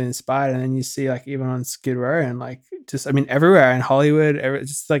feeling really inspired. And then you see like even on Skid Row and like just, I mean, everywhere in Hollywood,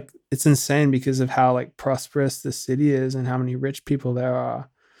 just like it's insane because of how like prosperous the city is and how many rich people there are,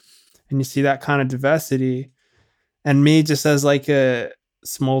 and you see that kind of diversity. And me, just as like a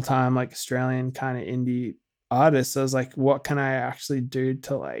small time like Australian kind of indie artist, I was like, what can I actually do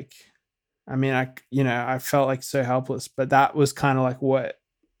to like, I mean, I felt like so helpless, but that was kind of like what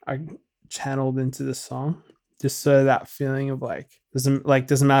I channeled into the song, just so that feeling of like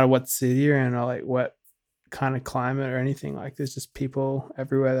doesn't matter what city you're in or like what kind of climate or anything, like there's just people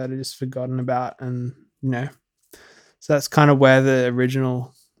everywhere that are just forgotten about. And so that's kind of where the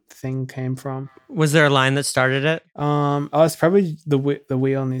original thing came from. Was there a line that started it? I was probably the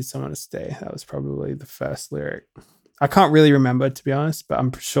wheel needs someone to stay. That was probably the first lyric. I can't really remember, to be honest, but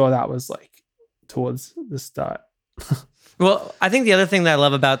I'm sure that was like towards the start. Well, I think the other thing that I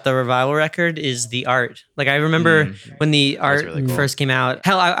love about the Revival record is the art. Like I remember when the art really cool. first came out.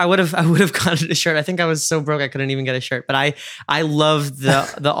 Hell, I would have gotten a shirt. I think I was so broke I couldn't even get a shirt. But I loved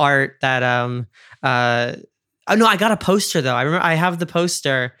the art that oh no, I got a poster though. I remember I have the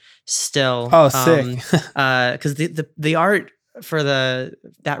poster still. Oh, sick. Because the art for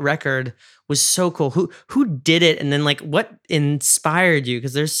that record was so cool. Who did it, and then like what inspired you?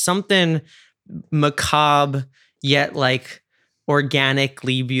 Because there's something macabre yet like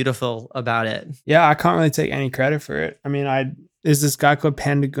organically beautiful about it. Yeah, I can't really take any credit for it. I mean, there's this guy called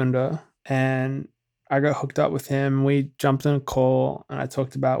Panda Gunda, and I got hooked up with him. We jumped in a call and I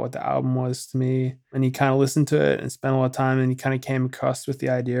talked about what the album was to me, and he kind of listened to it and spent a lot of time, and he kind of came across with the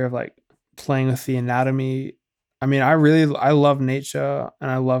idea of like playing with the anatomy. I mean, I love nature, and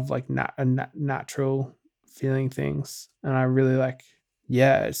I love like natural feeling things. And I really like,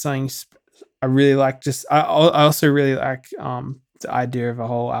 yeah, it's something I really like. Just I also really like the idea of a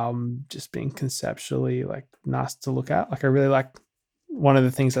whole album just being conceptually like nice to look at. Like I really like, one of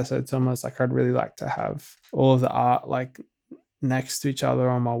the things I said to him was like, I'd really like to have all of the art like next to each other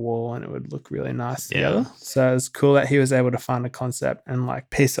on my wall, and it would look really nice together. So it's cool that he was able to find a concept and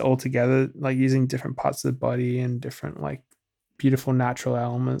like piece it all together, like using different parts of the body and different like beautiful natural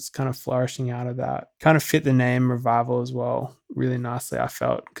elements kind of flourishing out of that. Kind of fit the name Revival as well really nicely, I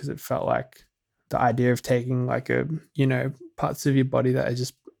felt, because it felt like the idea of taking like parts of your body that are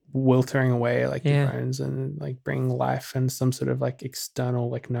just wiltering away, like your bones, and like bringing life and some sort of like external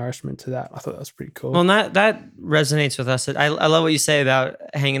like nourishment to that. I thought that was pretty cool. Well, and that resonates with us. I love what you say about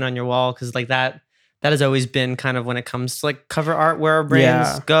hanging on your wall, because like that has always been kind of when it comes to like cover art, where our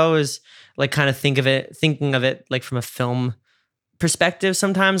brains go, is like kind of thinking of it like from a film perspective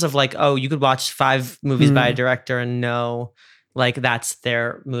sometimes, of like, oh, you could watch 5 movies by a director and know like that's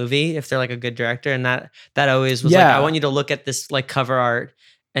their movie if they're like a good director. And that always was like, I want you to look at this like cover art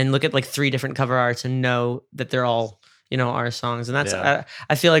and look at like 3 different cover arts and know that they're all, our songs. And that's,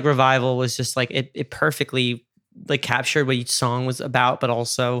 I feel like Revival was just like, it perfectly like captured what each song was about, but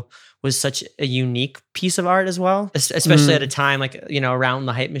also was such a unique piece of art as well, especially at a time like, around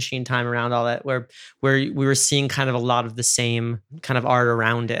the Hype Machine time, around all that, where we were seeing kind of a lot of the same kind of art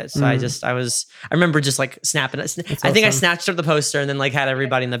around it. So I remember just like snapping it. I think I snatched up the poster and then like had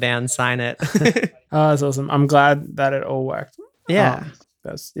everybody in the band sign it. Oh, that's awesome. I'm glad that it all worked. Yeah.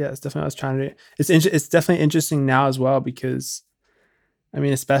 It's definitely what I was trying to do. It's definitely interesting now as well, because I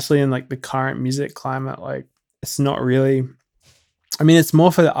mean, especially in like the current music climate, like it's not really, I mean, it's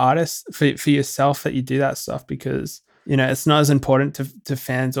more for the artist, for yourself, that you do that stuff, because it's not as important to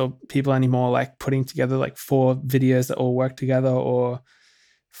fans or people anymore, like putting together like 4 videos that all work together, or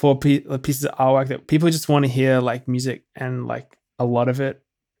for pieces of artwork that people just want to hear like music and like a lot of it,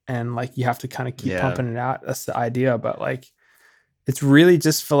 and like you have to kind of keep pumping it out. That's the idea, but like it's really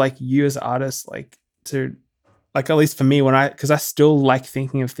just for like you as artists, like to like, at least for me, because I still like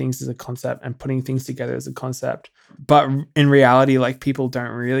thinking of things as a concept and putting things together as a concept, but in reality, like people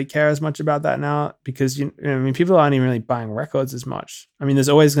don't really care as much about that now, because I mean, people aren't even really buying records as much. I mean, there's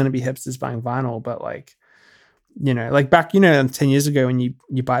always going to be hipsters buying vinyl, but like, like back, 10 years ago when you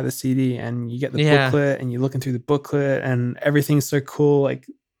buy the CD and you get the booklet and you're looking through the booklet and everything's so cool, like,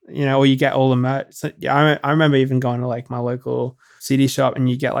 or you get all the merch. So, I remember even going to like my local CD shop, and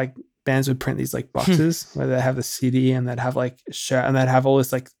you get like bands would print these like boxes where they have the CD and they'd have like a shirt and they'd have all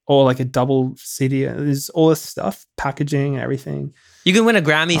this like, or like a double CD. There's all this stuff, packaging and everything. You can win a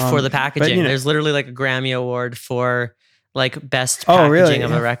Grammy for the packaging. There's literally like a Grammy award for like best packaging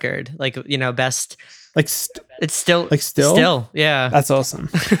of a record. Like, best. Like it's still yeah, that's awesome.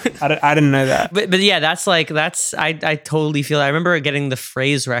 I didn't know that, but yeah, I totally feel that. I remember getting the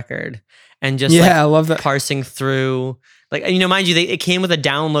Phrase record and just I love that, parsing through, like, mind you, it came with a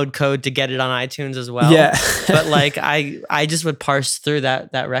download code to get it on iTunes as well. Yeah, but like I just would parse through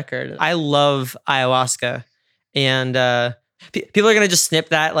that record. I love Ayahuasca, and people are gonna just snip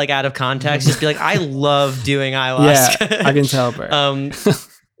that like out of context, just be like, I love doing ayahuasca. Yeah, I can tell, bro.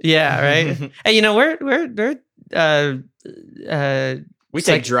 Yeah, right. Hey, we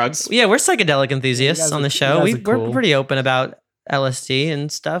take drugs. Yeah, we're psychedelic enthusiasts on the show. We're pretty open about LSD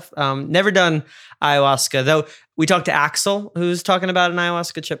and stuff. Never done ayahuasca, though. We talked to Axel, who's talking about an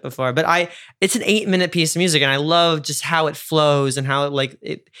ayahuasca trip before. But it's an 8-minute piece of music, and I love just how it flows and how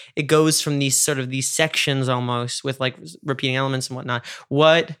it goes from these sections almost with like repeating elements and whatnot.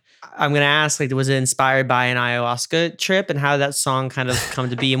 What I'm gonna ask, like, was it inspired by an ayahuasca trip, and how did that song kind of come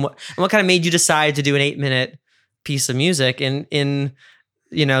to be, and what kind of made you decide to do an 8-minute piece of music in the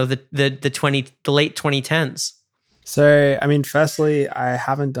late 2010s? So, I mean, firstly, I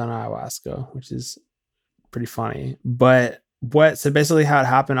haven't done ayahuasca, which is pretty funny. But so basically how it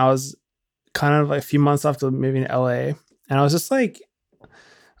happened, I was kind of like a few months after moving to LA, and I was just like,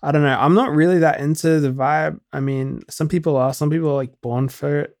 I don't know, I'm not really that into the vibe. I mean, some people are like born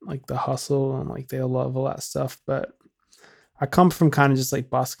for it, like the hustle, and like they love all that stuff. But I come from kind of just like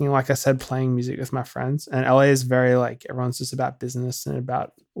busking, like I said, playing music with my friends. And LA is very like, everyone's just about business and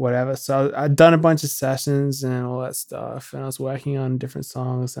about whatever. So I'd done a bunch of sessions and all that stuff, and I was working on different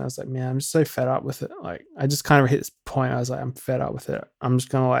songs, and I was like, man, I'm just so fed up with it. Like, I just kind of hit this point. I was like, I'm fed up with it. I'm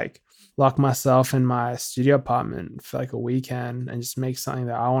just going to like lock myself in my studio apartment for like a weekend and just make something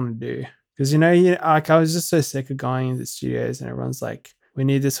that I want to do. Because, like I was just so sick of going into studios and everyone's like, we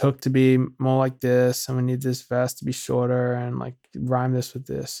need this hook to be more like this, and we need this verse to be shorter, and like rhyme this with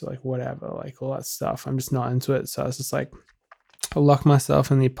this, like whatever, like all that stuff. I'm just not into it. So I was just like, I locked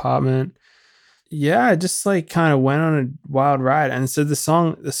myself in the apartment. Yeah, I just like kind of went on a wild ride. And so the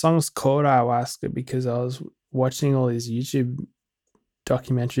song's called Ayahuasca because I was watching all these YouTube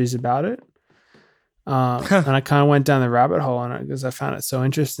documentaries about it. And I kind of went down the rabbit hole on it because I found it so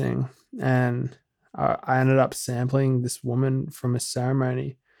interesting. And I ended up sampling this woman from a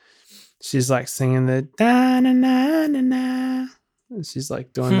ceremony. She's like singing the da na na na na. And she's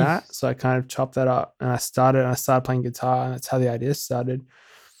like doing that. So I kind of chopped that up, and I started playing guitar, and that's how the idea started.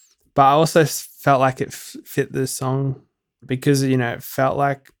 But I also felt like it fit the song because, it felt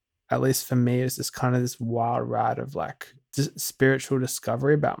like, at least for me, it was just kind of this wild ride of like spiritual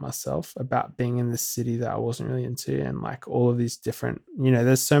discovery about myself, about being in this city that I wasn't really into, and like all of these different,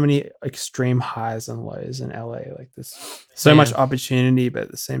 there's so many extreme highs and lows in LA. Like there's so much opportunity, but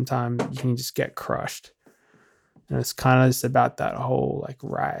at the same time, you can just get crushed. And it's kind of just about that whole like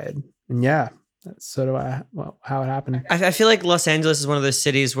ride. And yeah, that's sort of how it happened. I feel like Los Angeles is one of those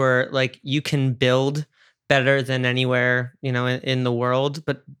cities where like you can build better than anywhere, in the world,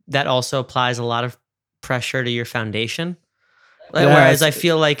 but that also applies a lot of pressure to your foundation. Whereas I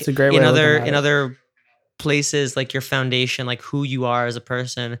feel like in other places, like your foundation, like who you are as a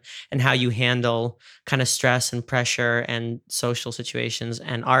person and how you handle kind of stress and pressure and social situations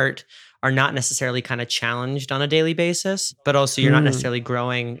and art are not necessarily kind of challenged on a daily basis, but also you're not necessarily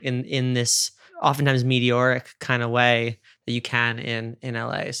growing in this oftentimes meteoric kind of way that you can in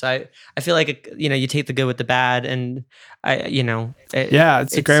LA. So I feel like, you take the good with the bad, and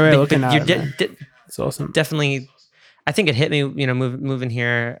it's a great way of looking at it. It's awesome. Definitely. I think it hit me, moving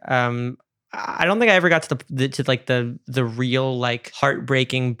here. I don't think I ever got to the real like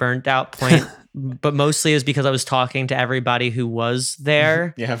heartbreaking burnt out point but mostly it was because I was talking to everybody who was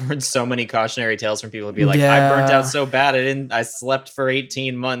there. Yeah, I've heard so many cautionary tales from people who be like, I burnt out so bad. I slept for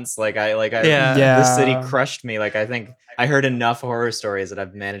 18 months. This city crushed me. Like, I think I heard enough horror stories that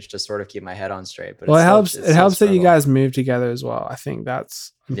I've managed to sort of keep my head on straight. But it helps that you guys move together as well. I think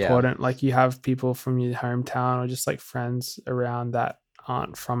that's important. Yeah. Like, you have people from your hometown or just like friends around that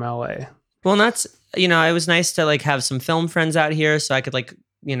aren't from LA. Well, and that's, it was nice to like have some film friends out here so I could like,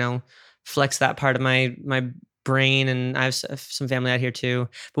 flex that part of my brain, and I have some family out here too.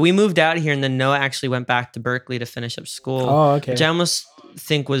 But we moved out here, and then Noah actually went back to Berkeley to finish up school. Oh, okay. Which I almost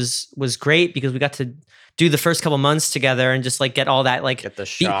think was great because we got to do the first couple months together and just like get all that, like get the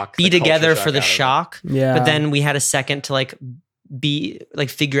shock, be together for the shock. Yeah. But then we had a second to like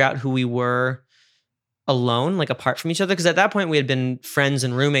figure out who we were alone, like apart from each other, because at that point we had been friends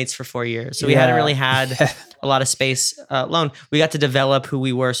and roommates for 4 years, so we hadn't really had a lot of space alone. We got to develop who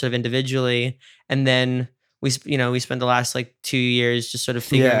we were sort of individually, and then we spent the last like 2 years just sort of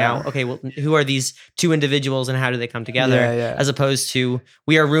figuring out, okay, well, who are these two individuals and how do they come together, as opposed to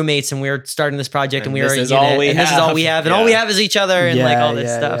we are roommates and we're starting this project and we are a unit, and this is all we have, and all we have is each other, and like all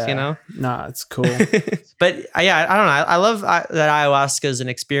this stuff, No, it's cool. But I don't know, I love that ayahuasca is an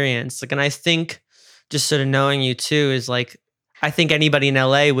experience, like, and I think just sort of knowing you too is like, I think anybody in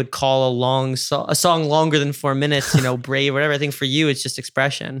LA would call a song longer than 4 minutes, brave, whatever. I think for you, it's just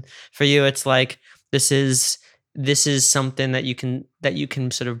expression. For you, it's like, this is something that you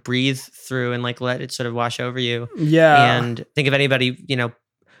can sort of breathe through and like let it sort of wash over you. Yeah. And I think if anybody,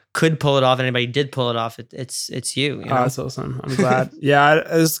 could pull it off, and anybody did pull it off, it's you. Oh, that's awesome. I'm glad. Yeah.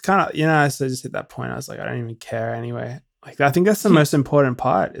 It was kind of, I just hit that point. I was like, I don't even care anyway. Like, I think that's the most important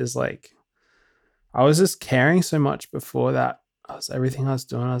part is like, I was just caring so much before that. Everything I was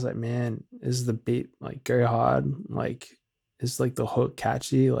doing, I was like, man, is the beat like go hard? Like, is like the hook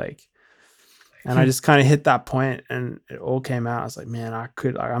catchy? Like, and I just kind of hit that point and it all came out. I was like, man,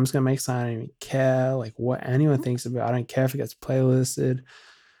 I'm just gonna make something. I don't even care like what anyone thinks about. I don't care if it gets playlisted.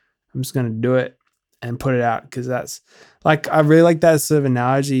 I'm just gonna do it and put it out, because that's like, I really like that sort of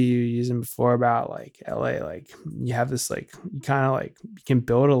analogy you were using before about like LA. Like, you have this like, you kind of like, you can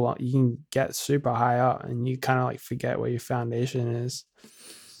build a lot, you can get super high up and you kind of like forget where your foundation is.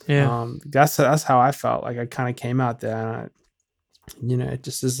 Yeah. That's how I felt. Like, I kind of came out there and it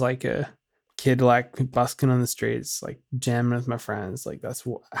just is like a kid like busking on the streets, like jamming with my friends, like that's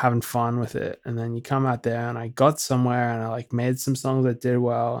having fun with it. And then you come out there and I got somewhere and I like made some songs that did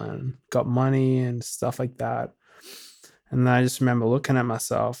well and got money and stuff like that. And then I just remember looking at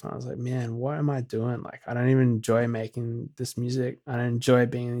myself and I was like, man, what am I doing? Like, I don't even enjoy making this music. I don't enjoy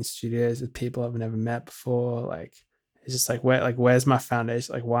being in these studios with people I've never met before. Like, it's just like, where's my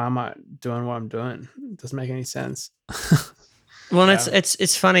foundation? Like, why am I doing what I'm doing? It doesn't make any sense. Well, and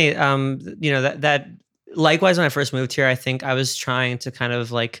it's funny, that likewise, when I first moved here, I think I was trying to kind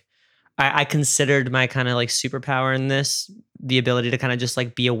of like, I considered my kind of like superpower in this, the ability to kind of just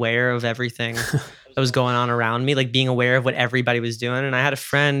like be aware of everything that was going on around me, like being aware of what everybody was doing. And I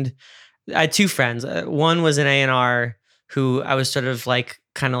had two friends. One was an A&R who I was sort of like,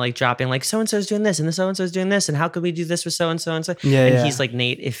 kind of like dropping like, so-and-so's doing this and the so-and-so's doing this, and how could we do this with so-and-so and so? And he's like,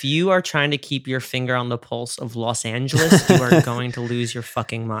 Nate, if you are trying to keep your finger on the pulse of Los Angeles, you are going to lose your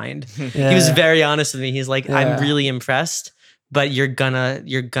fucking mind. He was very honest with me. He's like, I'm really impressed, but you're gonna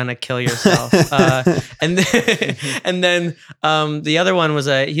kill yourself. And then the other one was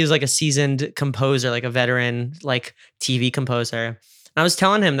he was like a seasoned composer, like a veteran, like TV composer. And I was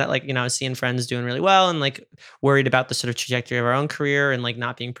telling him that, like, I was seeing friends doing really well and like worried about the sort of trajectory of our own career and like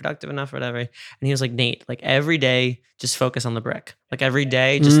not being productive enough or whatever. And he was like, Nate, like every day, just focus on the brick. Like every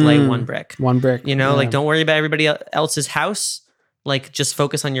day, just lay one brick. One brick. Like don't worry about everybody else's house. Like just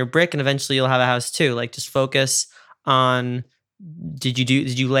focus on your brick and eventually you'll have a house too. Like just focus on, did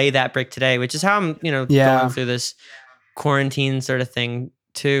you lay that brick today? Which is how I'm, going through this quarantine sort of thing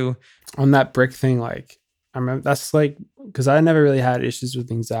too. On that brick thing, like, I remember that's like, because I never really had issues with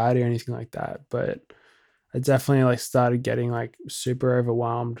anxiety or anything like that, but I definitely like started getting like super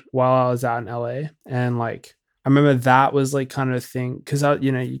overwhelmed while I was out in LA. And like, I remember that was like kind of a thing, because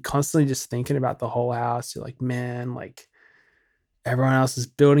you're constantly just thinking about the whole house. You're like, man, like everyone else is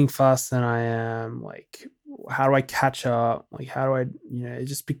building faster than I am. Like, how do I catch up? Like, how do I, it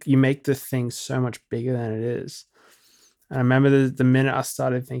just, you make the thing so much bigger than it is. And I remember the minute I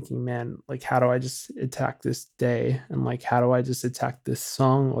started thinking, man, like, how do I just attack this day? And like, how do I just attack this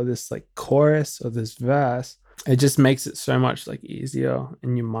song or this like chorus or this verse? It just makes it so much like easier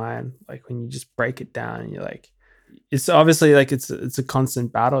in your mind. Like when you just break it down and you're like, it's obviously like, it's a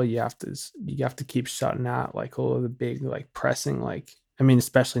constant battle. You have to keep shutting out like all of the big, like pressing, like I mean,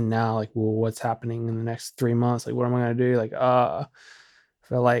 especially now, like, well, what's happening in the next 3 months? Like, what am I gonna do? Like,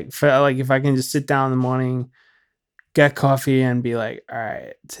 if I can just sit down in the morning, get coffee, and be like, all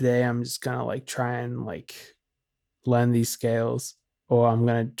right, today I'm just gonna like try and like learn these scales, or I'm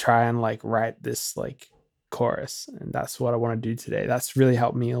gonna try and like write this like chorus, and that's what I want to do today. That's really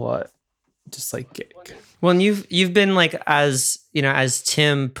helped me a lot. Just like well, and you've been like, as you know, as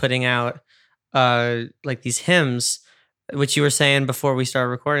Tim putting out like these hymns, which you were saying before we started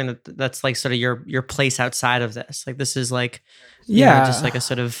recording, that's like sort of your place outside of this. Like this is like, you know, just like a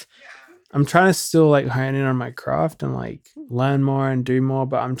sort of, I'm trying to still like hone in on my craft and like learn more and do more,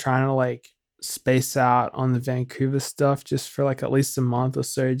 but I'm trying to like space out on the Vancouver stuff just for like at least a month or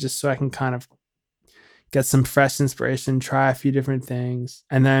so, just so I can kind of get some fresh inspiration, try a few different things.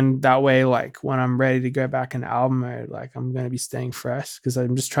 And then that way, like when I'm ready to go back in album mode, like I'm going to be staying fresh, because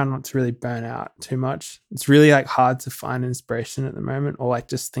I'm just trying not to really burn out too much. It's really like hard to find inspiration at the moment, or like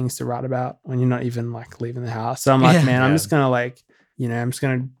just things to write about when you're not even like leaving the house. So I'm like, I'm just going to like, you know, I'm just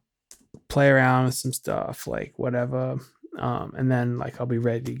going to play around with some stuff, like whatever. And then like I'll be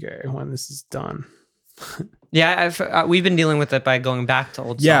ready to go when this is done. Yeah, we've been dealing with it by going back to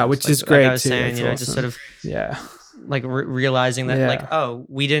old songs. Yeah, which is great. Like I was too. saying, That's you know, awesome. just sort of like realizing that like, oh,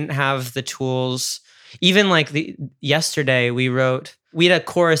 we didn't have the tools. Even like yesterday we had a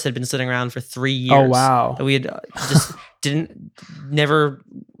chorus that had been sitting around for 3 years. Oh wow! That we had just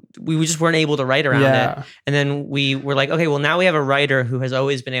we just weren't able to write around it. And then we were like, okay, well now we have a writer who has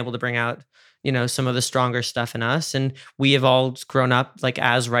always been able to bring out, you know, some of the stronger stuff in us. And we have all grown up like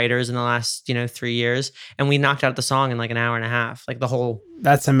as writers in the last, you know, 3 years. And we knocked out the song in like an hour and a half, like the whole.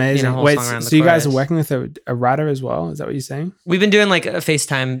 That's amazing. You know, wait, so you guys are working with a writer as well? Is that what you're saying? We've been doing like a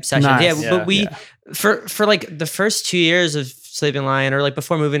FaceTime session. Nice. But for like the first 2 years of Sleeping Lion, or like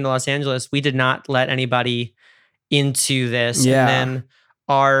before moving to Los Angeles, we did not let anybody into this. Yeah. And then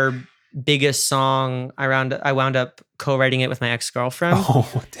our biggest song, I wound up co-writing it with my ex-girlfriend.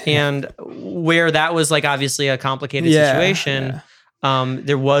 Oh, and where that was like obviously a complicated situation,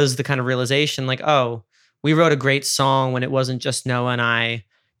 there was the kind of realization like, oh, we wrote a great song when it wasn't just Noah and I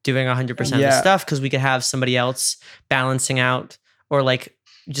doing 100% of the stuff, because we could have somebody else balancing out, or like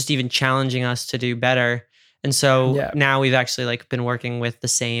just even challenging us to do better. And so now we've actually like been working with the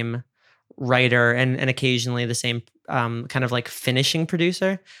same writer and occasionally the same kind of like finishing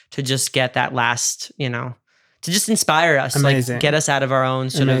producer to just get that last, you know, to just inspire us, like get us out of our own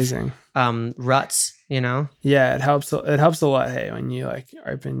sort of ruts, you know? Yeah, it helps a lot, hey, when you like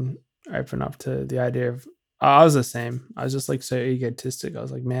open up to the idea of, I was the same. I was just like so egotistic. I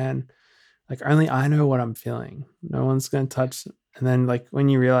was like, man, like only I know what I'm feeling. No one's going to touch. And then like when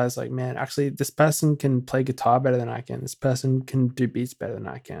you realize like, man, actually this person can play guitar better than I can. This person can do beats better than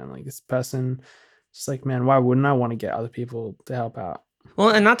I can. Like this person, just like, man, why wouldn't I want to get other people to help out? Well,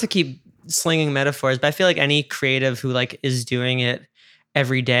 and not to keep slinging metaphors, but I feel like any creative who like is doing it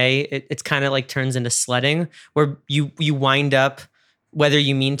every day, it's kind of like turns into sledding, where you wind up, whether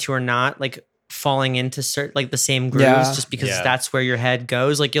you mean to or not, like falling into certain like the same grooves, just because that's where your head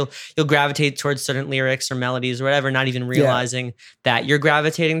goes. Like you'll gravitate towards certain lyrics or melodies or whatever, not even realizing that you're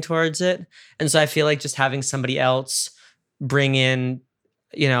gravitating towards it. And so I feel like just having somebody else bring in,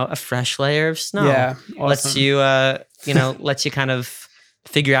 you know, a fresh layer of snow lets you lets you kind of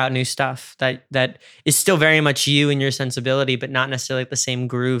figure out new stuff that is still very much you and your sensibility, but not necessarily like the same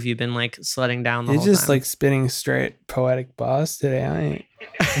groove you've been like sledding down the whole time. You're just like spinning straight poetic bars today, I ain't.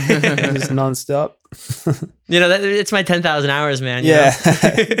 Just nonstop. You know, it's my 10,000 hours, man. Yeah.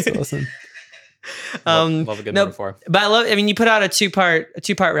 It's awesome. Love a good metaphor. But I mean, you put out a two-part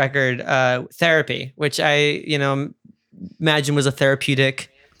record, Therapy, which I, you know, imagine was a therapeutic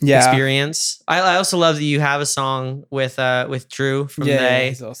experience. I also love that you have a song with Drew from They.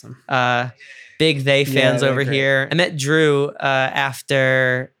 He's awesome. Big They fans over here. I met Drew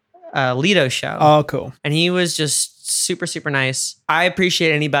after Lido show. Oh, cool. And he was just super, super nice. I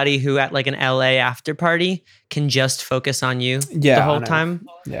appreciate anybody who at like an LA after party can just focus on you the whole time.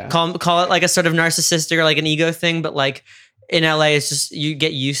 Yeah. Call it like a sort of narcissistic or like an ego thing, but like in LA, it's just you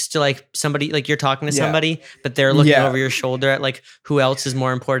get used to like somebody, like you're talking to somebody, but they're looking over your shoulder at like who else is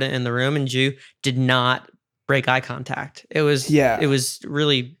more important in the room. And Drew did not break eye contact. It was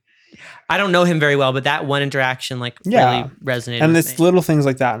really, I don't know him very well, but that one interaction like really resonated. And with it's me. little things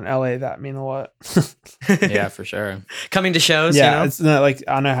like that in LA that mean a lot. Yeah, for sure. Coming to shows, yeah, you know? It's not like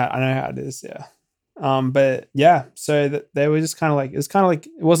I know how it is. Yeah. But yeah, so they were just kind of like,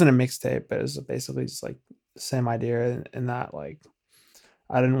 it wasn't a mixtape, but it was basically just like the same idea in that like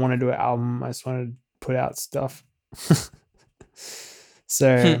I didn't want to do an album. I just wanted to put out stuff.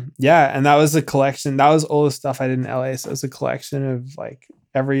 So yeah, and that was a collection. That was all the stuff I did in LA. So it was a collection of like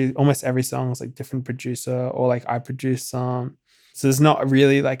almost every song was like different producer, or like I produced some. So there's not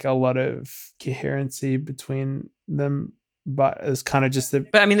really like a lot of coherency between them, but it's kind of just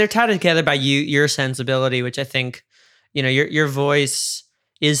But I mean, they're tied together by your sensibility, which I think, your voice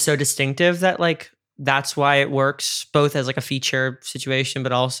is so distinctive that like that's why it works both as like a feature situation,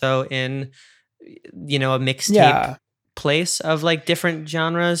 but also in a mixtape place of like different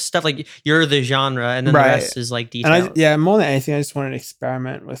genres stuff. Like you're the genre, and then the rest is like detail. And more than anything, I just wanted to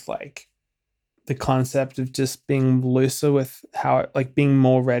experiment with like the concept of just being looser with how like being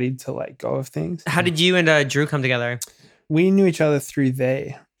more ready to like go of things. How did you and Drew come together? We knew each other through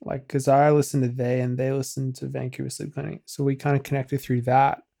They, like, because I listened to They and they listened to Vancouver Sleep Clinic, so we kind of connected through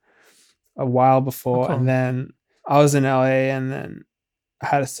that a while before. And then I was in LA, and then I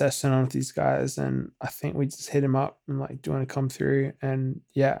had a session on with these guys, and I think we just hit him up and like, do you want to come through? And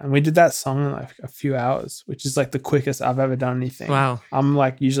and we did that song in like a few hours, which is like the quickest I've ever done anything. Wow. I'm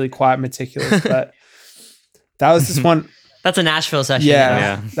like usually quite meticulous, but that was just one. That's a Nashville session.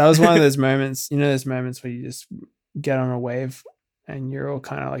 Yeah. That was one of those moments, those moments where you just get on a wave and you're all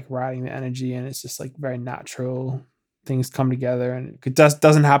kind of like riding the energy, and it's just like very natural. Things come together, and it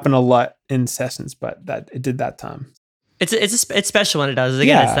doesn't happen a lot in sessions, but that it did that time. It's special when it does.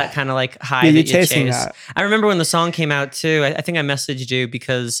 Again, it's that kind of like high that you chase. That. I remember when the song came out too. I think I messaged you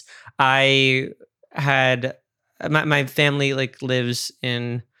because I had my family like lives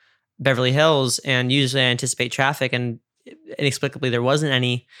in Beverly Hills, and usually I anticipate traffic, and inexplicably there wasn't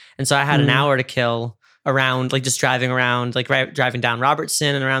any, and so I had an hour to kill around like just driving around, like driving down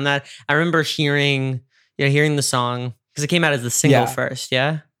Robertson and around that. I remember hearing the song because it came out as the single first.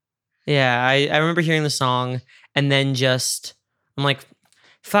 Yeah. I remember hearing the song, and then I'm like,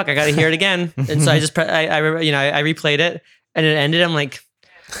 fuck, I got to hear it again. And so I just, I replayed it, and it ended. I'm like,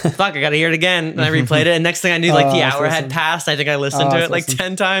 fuck, I got to hear it again. And I replayed it. And next thing I knew, like the hour had passed. I think I listened to it like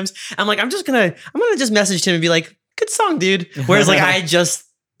 10 times. I'm like, I'm going to just message him and be like, good song, dude. Whereas like I just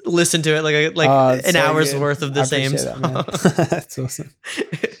listened to it like an hour's worth of the same song. That's awesome.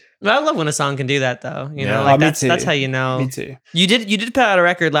 But I love when a song can do that, though. Like that's how you know. Me too. You did put out a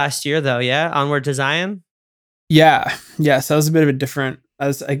record last year, though, yeah? Onward to Zion? Yeah. So that was a bit of a different.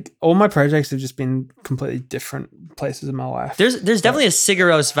 All my projects have just been completely different places in my life. There's definitely a Sigur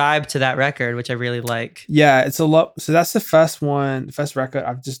Rós vibe to that record, which I really like. Yeah, it's a lot. So that's the first record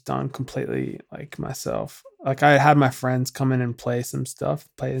I've just done completely like myself. Like I had my friends come in and play some stuff,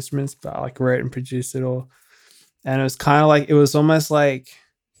 play instruments, but I like wrote and produced it all. And it was kind of like, it was almost like,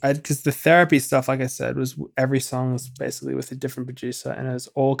 because the Therapy stuff, like I said, was every song was basically with a different producer, and it was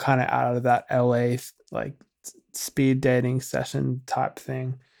all kind of out of that LA like speed dating session type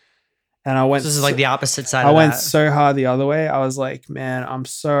thing. And I went. So this is like the opposite side. I went so hard the other way. I was like, man, I'm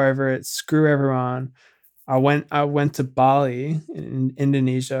so over it. Screw everyone. I went to Bali in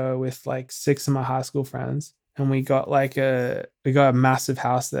Indonesia with like 6 of my high school friends, and we got a massive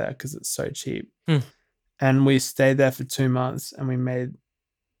house there because it's so cheap. And we stayed there for 2 months, and we made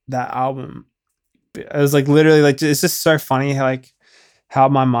that album. It was like literally like, it's just so funny how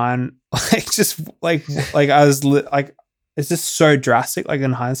my mind like I was like, it's just so drastic. Like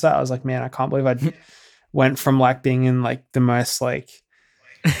in hindsight, I was like, man, I can't believe I went from like being in like the most like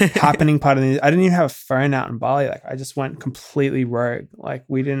happening part of the, I didn't even have a phone out in Bali. Like I just went completely rogue. Like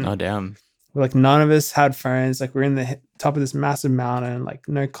we didn't. Oh damn. Like none of us had phones. Like we're in the top of this massive mountain. Like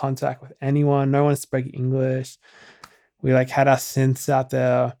no contact with anyone. No one spoke English. We like had our synths out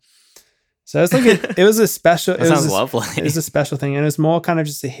there. So it's like it was a special. That sounds lovely. It was a special thing, and it was more kind of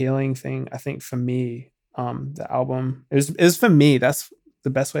just a healing thing. I think for me, the album it was for me. That's the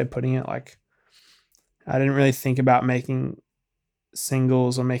best way of putting it. Like I didn't really think about making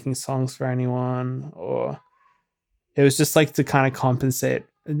singles or making songs for anyone, or it was just like to kind of compensate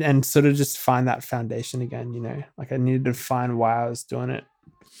and sort of just find that foundation again. Like I needed to find why I was doing it.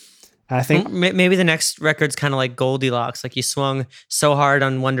 And I think maybe the next record's kind of like Goldilocks. Like you swung so hard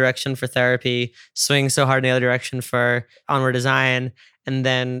on one direction for Therapy, swing so hard in the other direction for Onward to Zion, and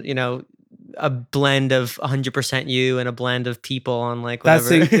then a blend of 100% you and a blend of people on like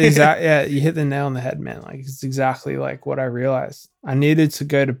whatever. That's exactly. Yeah, you hit the nail on the head, man. Like it's exactly like what I realized. I needed to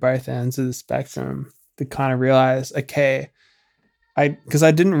go to both ends of the spectrum to kind of realize, okay, because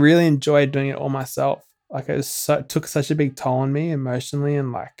I didn't really enjoy doing it all myself. Like it took such a big toll on me emotionally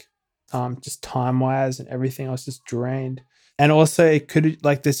and like just time wise and everything. I was just drained. And also it could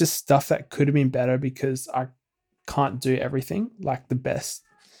like there's just stuff that could have been better because I can't do everything like the best.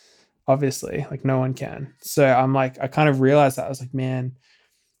 Obviously, like no one can. So I'm like, I kind of realized that I was like, man,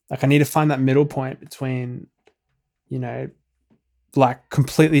 like I need to find that middle point between, like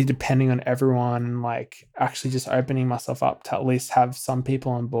completely depending on everyone and like actually just opening myself up to at least have some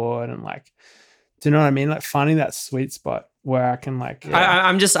people on board and like, do you know what I mean? Like finding that sweet spot where I can like,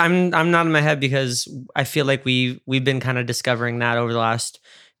 I'm nodding my head because I feel like we've been kind of discovering that over the last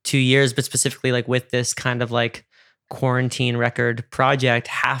 2 years, but specifically like with this kind of like quarantine record project,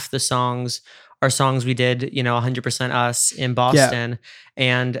 half the songs are songs we did, 100% us in Boston,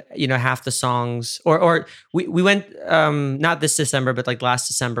 and half the songs, or we went not this December, but like last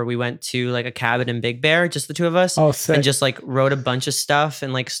December, we went to like a cabin in Big Bear, just the two of us, and just like wrote a bunch of stuff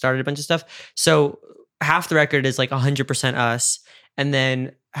and like started a bunch of stuff. So half the record is like 100% us, and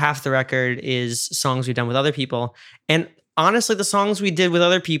then half the record is songs we've done with other people. And honestly, the songs we did with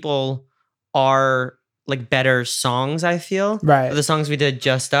other people are like better songs, I feel. Right. But the songs we did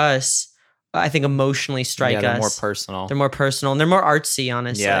just us, I think emotionally strike us. They're more personal. They're more personal and they're more artsy,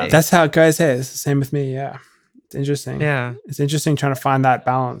 honestly. Yeah. That's how it goes. Hey, it's the same with me. Yeah. It's interesting. Yeah. It's interesting trying to find that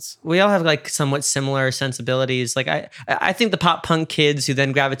balance. We all have like somewhat similar sensibilities. Like I think the pop punk kids who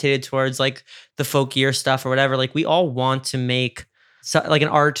then gravitated towards like the folkier stuff or whatever, like we all want to make like an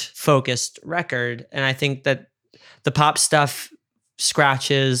art focused record. And I think that the pop stuff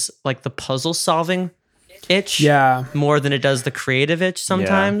scratches like the puzzle solving itch more than it does the creative itch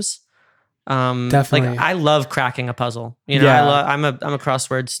sometimes. Definitely. Like I love cracking a puzzle. I'm a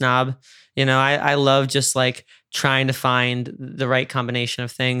crossword snob. I love just like trying to find the right combination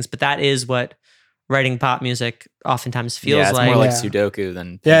of things, but that is what writing pop music oftentimes feels it's like. More like Sudoku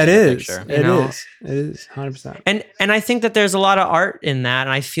than it is. Picture. It is 100%. And I think that there's a lot of art in that, and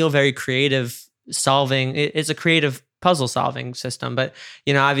I feel very creative solving. It's a creative puzzle solving system, but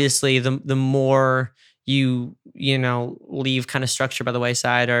obviously the more you leave kind of structure by the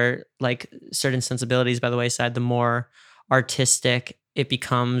wayside or like certain sensibilities by the wayside, the more artistic it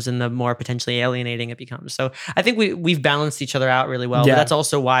becomes and the more potentially alienating it becomes. So I think we've balanced each other out really well. But that's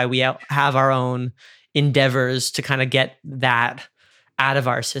also why we have our own endeavors to kind of get that out of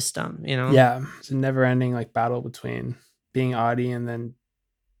our system, Yeah. It's a never ending like battle between being arty and then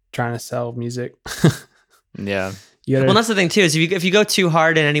trying to sell music. Yeah. Well, that's the thing too, is if you go too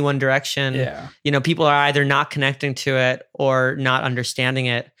hard in any one direction, people are either not connecting to it or not understanding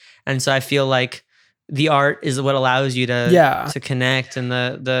it. And so I feel like the art is what allows you to connect, and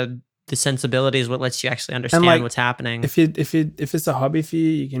the sensibility is what lets you actually understand what's happening. If it's a hobby for you,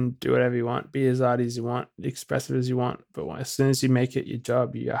 you can do whatever you want, be as arty as you want, expressive as you want. But as soon as you make it your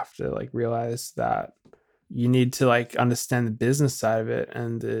job, you have to like realize that you need to like understand the business side of it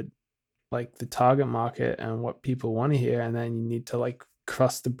and the target market and what people want to hear, and then you need to like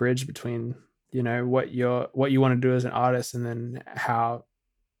cross the bridge between what you want to do as an artist and then how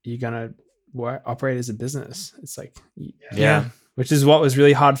you're gonna operate as a business. It's like which is what was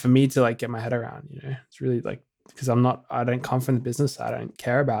really hard for me to like get my head around. It's really like, because I don't come from the business side, I don't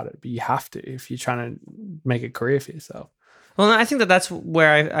care about it, but you have to if you're trying to make a career for yourself. Well, I think that's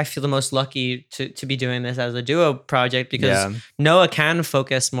where I feel the most lucky to be doing this as a duo project, because Noah can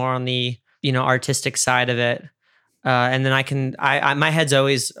focus more on the artistic side of it, and then I my head's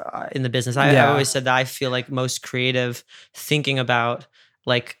always in the business. I always said that I feel like most creative thinking about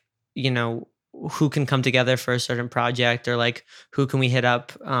like who can come together for a certain project, or like who can we hit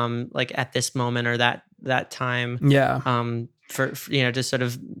up like at this moment or that time. For to sort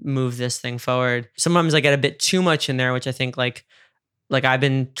of move this thing forward. Sometimes I get a bit too much in there, which I think like I've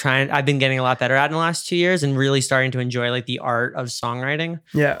been getting a lot better at in the last 2 years and really starting to enjoy like the art of songwriting.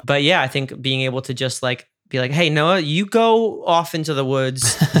 But I think being able to just like be like, hey, Noah, you go off into the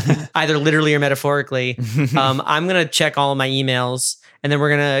woods, either literally or metaphorically. I'm going to check all of my emails, and then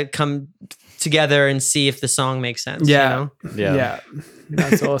we're going to come together and see if the song makes sense. Yeah.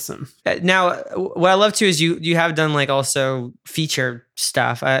 That's awesome. Now, what I love too is you have done like also feature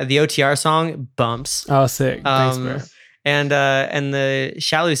stuff. The OTR song bumps. Oh, sick! Thanks, bro. And the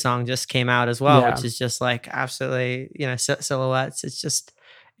Shalu song just came out as well, which is just like absolutely silhouettes.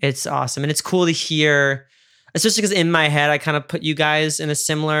 It's awesome, and it's cool to hear, especially because in my head I kind of put you guys in a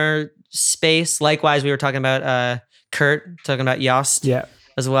similar space. Likewise, we were talking about Kurt, talking about Yost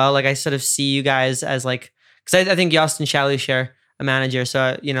as well. Like I sort of see you guys as like, because I think Yost and Shalu share a manager,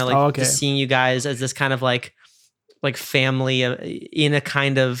 so just seeing you guys as this kind of like family in a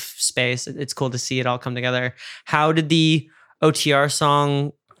kind of space. It's cool to see it all come together. How did the OTR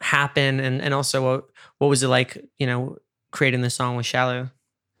song happen, and also what was it like creating the song with Shalu?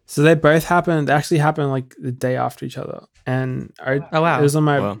 So they actually happened like the day after each other, and it was on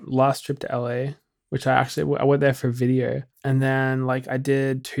my last trip to LA, which I went there for a video. And then like I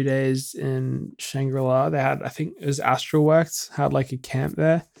did 2 days in Shangri-La. They had, I think it was Astralworks, had like a camp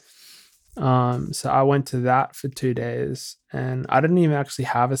there. So I went to that for 2 days, and I didn't even actually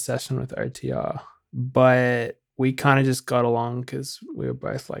have a session with OTR, but we kind of just got along because we were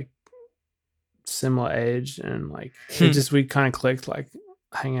both like similar age, and like we kind of clicked, like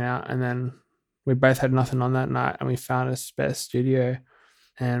hanging out. And then we both had nothing on that night, and we found a spare studio,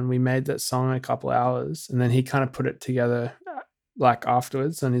 and we made that song in a couple hours. And then he kind of put it together like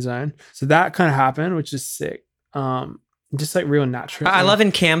afterwards on his own. So that kind of happened, which is sick. Just like real natural. I love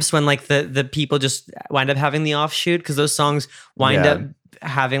in camps when like the people just wind up having the offshoot, because those songs wind up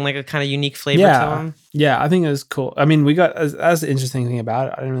having like a kind of unique flavor to them. Yeah, I think it was cool. I mean, we got, that's the interesting thing about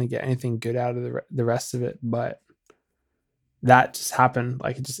it. I didn't really get anything good out of the rest of it, but that just happened.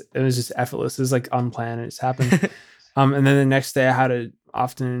 Like it was just effortless. It was like unplanned. It just happened. And then the next day I had an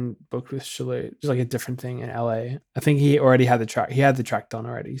afternoon booked with Shalut, just like a different thing in LA. I think he already had the track. He had the track done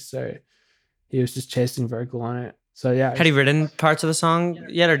already, so he was just chasing vocal on it. So yeah. Had he written parts of the song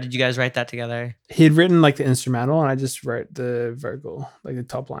yet, or did you guys write that together? He had written like the instrumental, and I just wrote the vocal, like the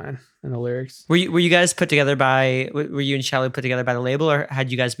top line and the lyrics. Were you guys put together were you and Shalut put together by the label, or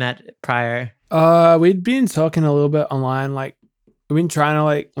had you guys met prior? We'd been talking a little bit online, like we've been trying to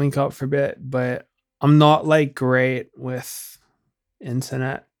like link up for a bit, but I'm not like great with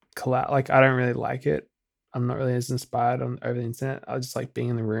internet collab. Like I don't really like it. I'm not really as inspired over the internet. I just like being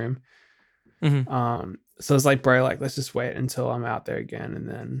in the room. Mm-hmm. So it's like, bro, like let's just wait until I'm out there again, and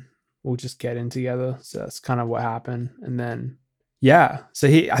then we'll just get in together. So that's kind of what happened. And then so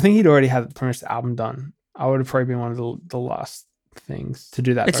I think he'd already had pretty much the album done. I would have probably been one of the last things to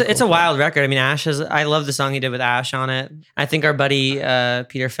do that. It's a wild record. I mean, I love the song he did with Ash on it. I think our buddy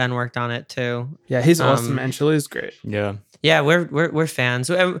Peter Fenn worked on it too. Yeah, he's awesome, and Shalu's great. Yeah, we're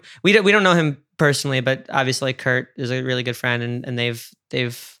fans. We don't know him personally, but obviously Kurt is a really good friend, and they've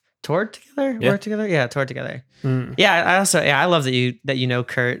toured together, worked together. Yeah, toured together. Yeah, I love that you know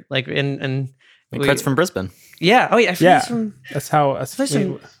Kurt. Like and Kurt's from Brisbane. Yeah. Oh yeah.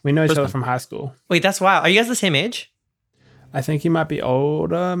 We know each other from high school. Wait, that's wild. Are you guys the same age? I think he might be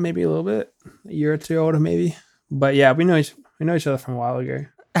older, maybe a little bit, a year or two older, maybe. But yeah, we know each other from a while ago.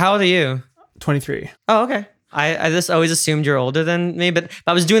 How old are you? 23. Oh, okay. I just always assumed you're older than me, but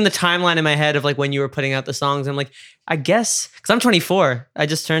I was doing the timeline in my head of like when you were putting out the songs. I'm like, I guess, because I'm 24. I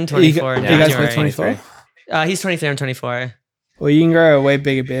just turned 24. You guys were 24? He's 23. I'm 24. Well, you can grow a way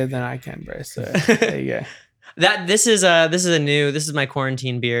bigger beard than I can, bro. So there you go. This is my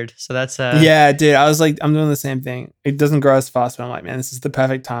quarantine beard. So that's yeah, dude. I was like, I'm doing the same thing. It doesn't grow as fast, but I'm like, man, this is the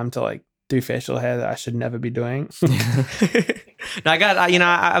perfect time to like do facial hair that I should never be doing. No, I got,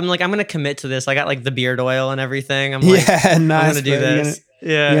 I'm like, I'm going to commit to this. I got like the beard oil and everything. I'm like, nice. I'm going to do this.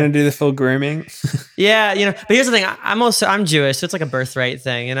 You're going to do the full grooming. Yeah. But here's the thing. I'm Jewish. So it's like a birthright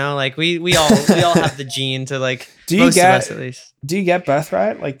thing, like we all have the gene to like, most of us at least. Do you get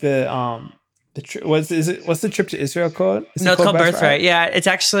birthright? Like what's the trip to Israel called? It's called Birthright. Yeah. It's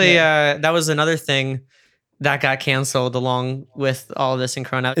actually, that was another thing that got canceled along with all of this in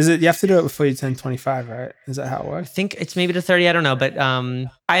Corona. You have to do it before you turn 25, right? Is that how it works? I think it's maybe to 30. I don't know. But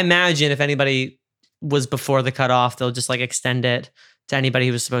I imagine if anybody was before the cutoff, they'll just like extend it to anybody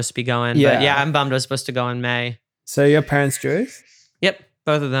who was supposed to be going. Yeah. But yeah, I'm bummed I was supposed to go in May. So your parents Jewish? Yep.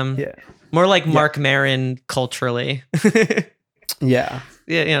 Both of them. Yeah. More like Mark Maron culturally. Yeah.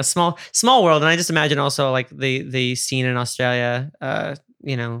 Yeah. Small world. And I just imagine also like the scene in Australia,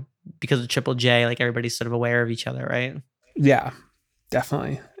 because of Triple J, like everybody's sort of aware of each other, right? Yeah,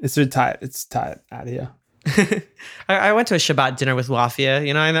 definitely. It's so tight. It's tight out here. I went to a Shabbat dinner with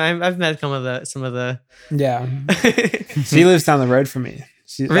Wafia. I've met some of the. Yeah, she lives down the road from me.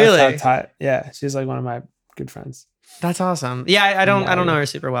 Really? That's how tight. Yeah, she's like one of my good friends. That's awesome. Yeah, I don't know her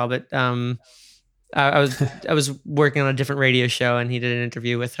super well, but I was working on a different radio show, and he did an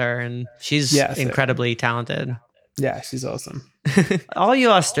interview with her, and she's incredibly talented. Yeah, she's awesome. All you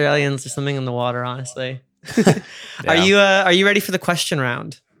Australians, there's something in the water, honestly. Are you ready for the question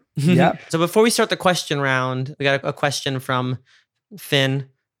round? Yeah. So before we start the question round, we got a question from Finn,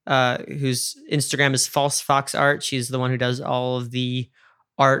 whose Instagram is False Fox Art. She's the one who does all of the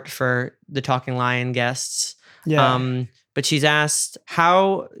art for the Talking Lion guests. Yeah. But she's asked,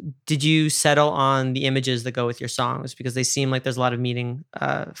 how did you settle on the images that go with your songs? Because they seem like there's a lot of meaning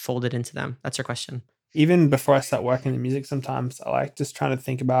folded into them. That's her question. Even before I start working in music, sometimes I like just trying to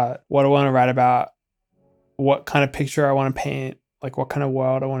think about what I want to write about, what kind of picture I want to paint, like what kind of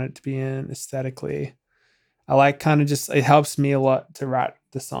world I want it to be in aesthetically. I like kind of just, it helps me a lot to write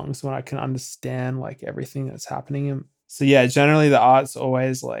the songs when I can understand like everything that's happening. And so yeah, generally the art's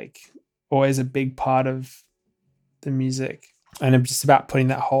always a big part of the music, and it's just about putting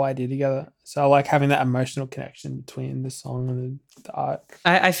that whole idea together. So I like having that emotional connection between the song and the art.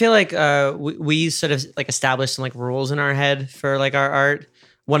 I feel like we sort of like established some like rules in our head for like our art.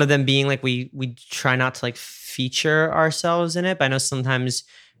 One of them being like we try not to like feature ourselves in it, but I know sometimes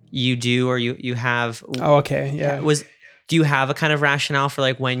you do, or you have. Oh, okay, yeah. Do you have a kind of rationale for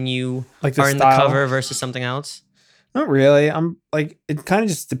like when you like are in the cover versus something else? Not really. I'm like, it kind of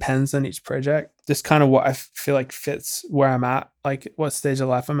just depends on each project. Just kind of what I feel like fits where I'm at, like what stage of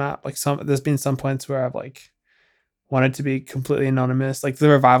life I'm at. Like there's been some points where I've like wanted to be completely anonymous. Like the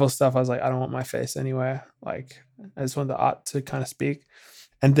Revival stuff, I was like, I don't want my face anywhere. Like I just want the art to kind of speak.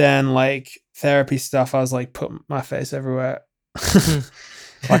 And then like Therapy stuff, I was like, put my face everywhere.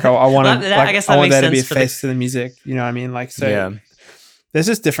 Like I wanted, well, I want there to be a face to the music. You know what I mean? Like, so yeah.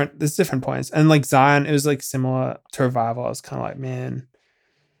 There's different points. And like Zion, it was like similar to Revival. I was kind of like, man.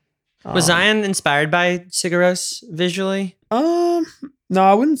 Was Zion inspired by Sigur Rós visually? No,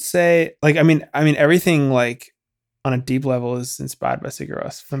 I wouldn't say like, I mean everything like on a deep level is inspired by Sigur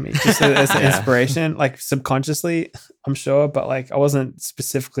Rós for me. Just as an inspiration, like subconsciously, I'm sure, but like I wasn't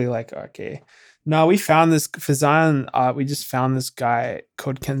specifically like, okay. No, we found this for Zion. We just found this guy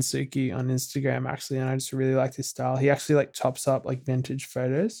called Kensuke on Instagram actually, and I just really liked his style. He actually like chops up like vintage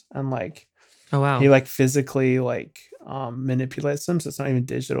photos and like, oh wow, he like physically like manipulates them, so it's not even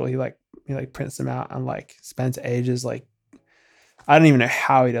digital. He prints them out and like spends ages like, I don't even know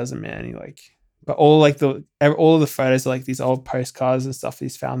how he does it, man. He like, but all of the photos are like these old postcards and stuff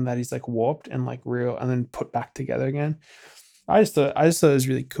he's found that he's like warped and like real and then put back together again. I just thought it was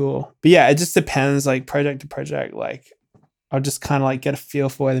really cool. But yeah, it just depends like project to project. Like I'll just kind of like get a feel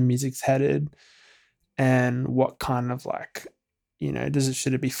for where the music's headed and what kind of like, you know,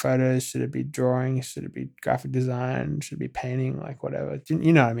 should it be photos? Should it be drawing? Should it be graphic design? Should it be painting? Like whatever.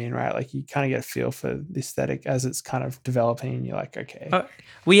 You know what I mean, right? Like you kind of get a feel for the aesthetic as it's kind of developing. And you're like, okay.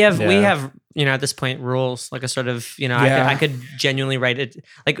 We have, you know, at this point rules, like a sort of, you know, I could genuinely write it.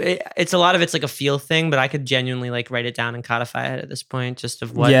 Like it's a lot of it's like a feel thing, but I could genuinely like write it down and codify it at this point, just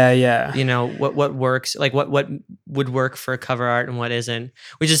of what, you know, what works, like what would work for cover art and what isn't,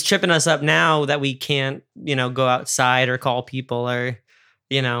 which is tripping us up now that we can't, you know, go outside or call people or,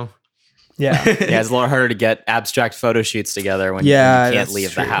 you know. Yeah. It's a lot harder to get abstract photo shoots together when you can't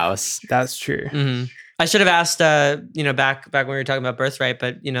leave the house. That's true. Mm-hmm. I should have asked, you know, back when we were talking about Birthright,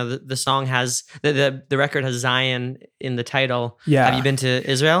 but you know, the song has the record has Zion in the title. Yeah. Have you been to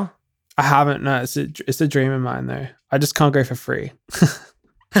Israel? I haven't. No, it's a dream of mine though. I just can't go for free.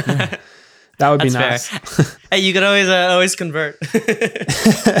 That would be nice. Hey, you could always convert.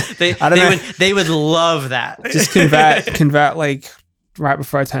 They would love that. Just convert like right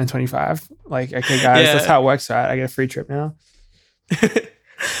before I turn 25. Like, okay, guys, that's how it works, right? I get a free trip now.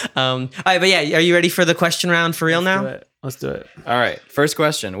 All right, but yeah, are you ready for the question round for real now? Let's do it. All right. First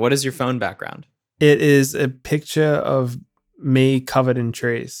question. What is your phone background? It is a picture of me covered in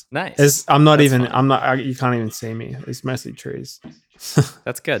trees. Nice. You can't even see me. It's mostly trees.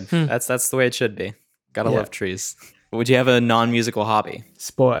 That's good. That's the way it should be. Gotta love trees. Would you have a non-musical hobby?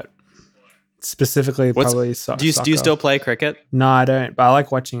 Sport. Specifically, probably soccer. Do you still play cricket? No, I don't, but I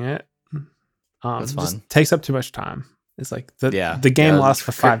like watching it. That's fun. It takes up too much time. It's like the game lasts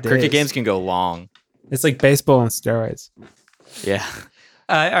for 5 days. Cricket games can go long. It's like baseball on steroids. Yeah.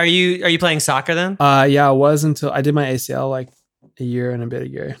 Are you playing soccer then? Yeah, I was until I did my ACL like a year and a bit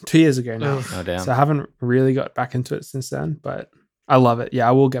ago. 2 years ago now. Oh damn. So I haven't really got back into it since then, but I love it. Yeah,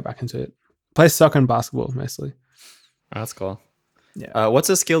 I will get back into it. Play soccer and basketball mostly. Oh, that's cool. Yeah. What's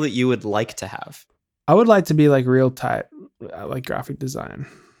a skill that you would like to have? I would like to be like real tight, like graphic design.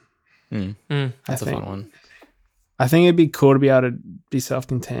 That's a fun one. I think it'd be cool to be able to be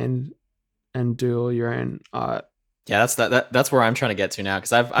self-contained and do all your own art. Yeah, that's where I'm trying to get to now,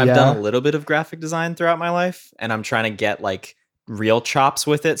 because I've done a little bit of graphic design throughout my life, and I'm trying to get like real chops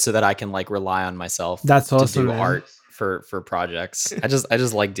with it so that I can like rely on myself. That's awesome, to do man. art for projects. I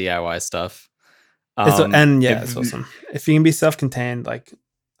just like DIY stuff. It's awesome. If you can be self-contained, like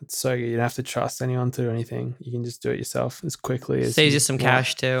it's so good. You don't have to trust anyone to do anything. You can just do it yourself as quickly as saves you some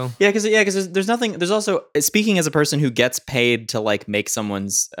cash too. Yeah, because there's nothing. There's also, speaking as a person who gets paid to like make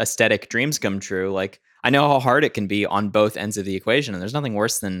someone's aesthetic dreams come true. Like I know how hard it can be on both ends of the equation, and there's nothing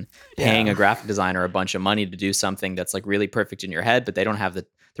worse than paying a graphic designer a bunch of money to do something that's like really perfect in your head, but they don't have the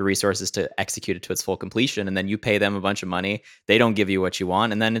resources to execute it to its full completion, and then you pay them a bunch of money, they don't give you what you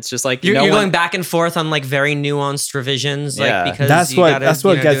want, and then it's just like you're going back and forth on like very nuanced revisions, like because that's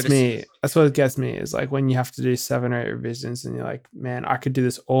what gets me. That's what gets me is like when you have to do 7 or 8 revisions, and you're like, man, I could do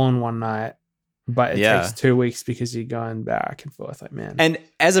this all in one night, but it takes 2 weeks because you're going back and forth. Like, man. And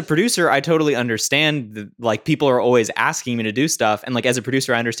as a producer, I totally understand that, like, people are always asking me to do stuff. And like, as a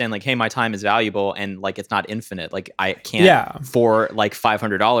producer, I understand like, hey, my time is valuable and like, it's not infinite. Like I can't for like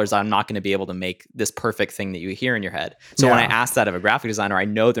 $500, I'm not going to be able to make this perfect thing that you hear in your head. So when I ask that of a graphic designer, I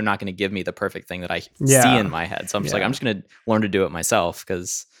know they're not going to give me the perfect thing that I see in my head. So I'm just like, I'm just going to learn to do it myself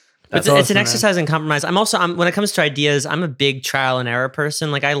because it's an exercise in compromise. I'm when it comes to ideas, I'm a big trial and error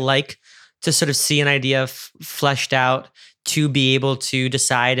person. Like I like to sort of see an idea fleshed out to be able to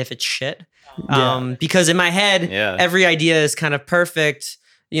decide if it's shit. Because in my head, every idea is kind of perfect,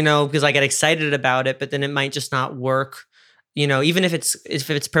 you know, because I get excited about it, but then it might just not work. You know, even if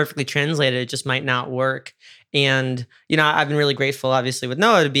it's perfectly translated, it just might not work. And, you know, I've been really grateful, obviously, with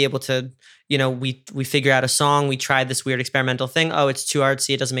Noah to be able to, you know, we figure out a song, we tried this weird experimental thing. Oh, it's too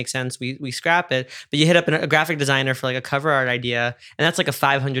artsy, it doesn't make sense. We scrap it. But you hit up a graphic designer for like a cover art idea, and that's like a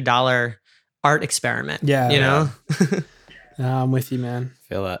 $500 art experiment. You know? I'm with you, man.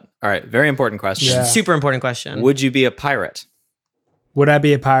 Feel that. All right. Very important question. Yeah. Super important question. Would you be a pirate? Would I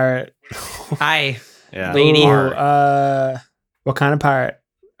be a pirate? Lady. What kind of pirate?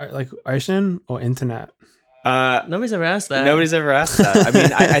 Like ocean or internet? Nobody's ever asked that. Nobody's ever asked that. I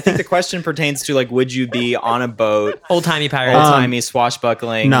mean, I think the question pertains to like, would you be on a boat, old-timey pirate, old-timey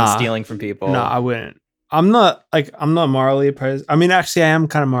swashbuckling, and stealing from people? No, I wouldn't. I'm not morally opposed. I mean, actually, I am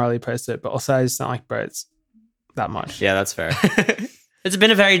kind of morally opposed to it, but also I just don't like boats that much. Yeah, that's fair. It's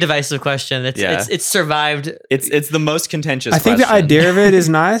been a very divisive question. It's survived. It's the most contentious. I think the idea of it is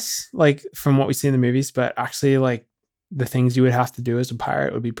nice, like from what we see in the movies, but actually, like the things you would have to do as a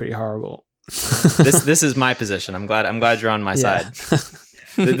pirate would be pretty horrible. This is my position. I'm glad you're on my side.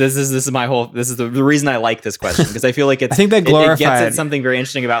 This is the reason I like this question, because I feel like I think it gets at something very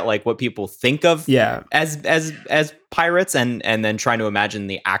interesting about like what people think of as pirates and then trying to imagine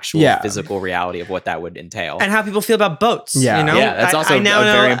the actual physical reality of what that would entail and how people feel about boats. You know? That's also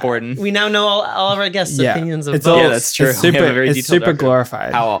very important. We now know all of our guests' opinions of boats. That's true. It's super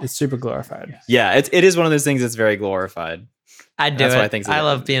glorified. It's super glorified. Yeah, it is one of those things that's very glorified. I'd do it. I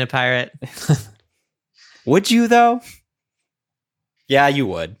love being a pirate. Would you though? Yeah, you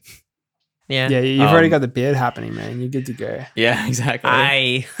would. Yeah, you've already got the beard happening, man. You're good to go. Yeah,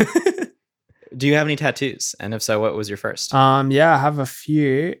 exactly. Do you have any tattoos? And if so, what was your first? Yeah, I have a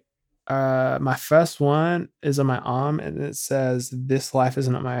few. My first one is on my arm, and it says, "This life is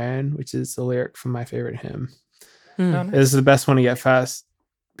not my own," which is the lyric from my favorite hymn. It was the best one to get first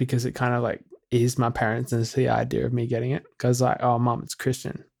because it kind of like eased my parents into the idea of me getting it. Because like, oh, mom, it's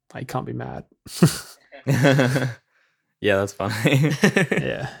Christian. Like, can't be mad. Yeah, that's funny.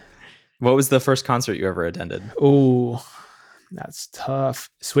 Yeah. What was the first concert you ever attended? Oh, that's tough.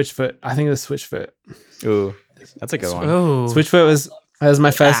 Switchfoot. I think it was Switchfoot. Ooh, that's a good one. Ooh. Switchfoot was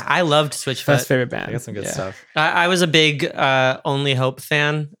my first. I loved Switchfoot. First favorite band. I got some good stuff. I was a big Only Hope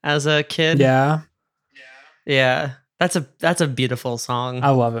fan as a kid. Yeah. That's a beautiful song. I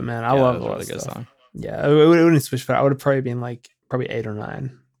love it, man. I love it. Really good song. Yeah, it wouldn't Switchfoot. I would have probably been like 8 or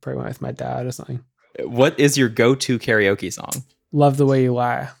 9. Probably went with my dad or something. What is your go-to karaoke song? Love the Way You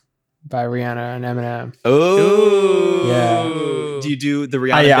Lie by Rihanna and Eminem. Oh, yeah. Do you do the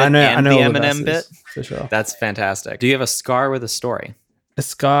Rihanna bit and the Eminem bit? For sure. That's fantastic. Do you have a scar with a story? A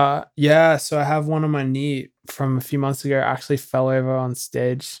scar? Yeah. So I have one on my knee from a few months ago. I actually fell over on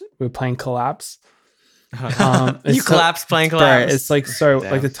stage. We were playing Collapse. You collapsed playing Collapse. Bro, it's like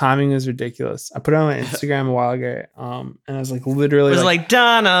like the timing is ridiculous. I put it on my Instagram a while ago, and I was like literally. It was like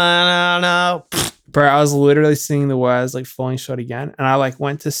da na na. Bro, I was literally singing the words like falling short again, and I like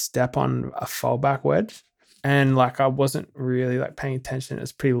went to step on a fallback wedge, and like I wasn't really like paying attention. It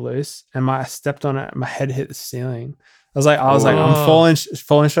was pretty loose, and I stepped on it. My head hit the ceiling. I was like, I'm falling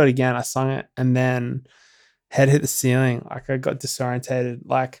short again. I sung it, and then head hit the ceiling. Like I got disorientated.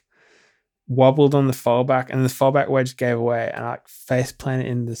 Like. Wobbled on the fallback, and the fallback wedge gave away, and I like face planted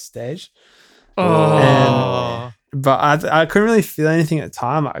into the stage. But I couldn't really feel anything at the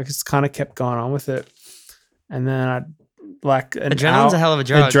time. I just kind of kept going on with it, and then I like adrenaline's a hell of a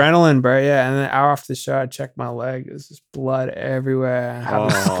drug. Adrenaline, bro. Yeah, and then an hour after the show, I checked my leg. There's just blood everywhere. I have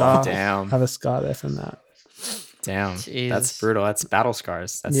a scar. Damn. Have a scar there from that. Damn, that's brutal. That's battle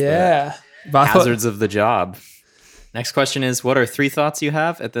scars. That's the hazards of the job. Next question is, what are 3 thoughts you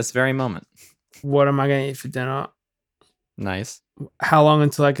have at this very moment? What am I going to eat for dinner? Nice. How long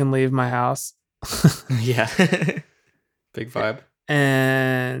until I can leave my house? Yeah. Big vibe.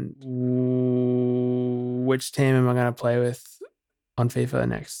 And which team am I going to play with on FIFA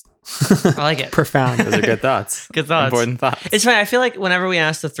next? I like it. Profound. Those are good thoughts. Good thoughts. Important thoughts. It's funny. I feel like whenever we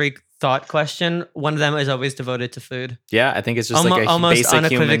ask the thought question, one of them is always devoted to food. Yeah, I think it's just like a almost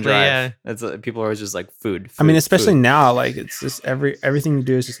basic human drive. Yeah. It's people are always just like food. I mean, especially now, like it's just everything you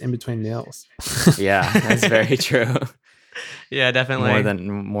do is just in between meals. Yeah, that's very true. Yeah, definitely.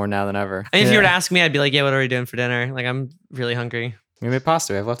 More now than ever. I mean, if you were to ask me, I'd be like, yeah, what are we doing for dinner? Like, I'm really hungry. We made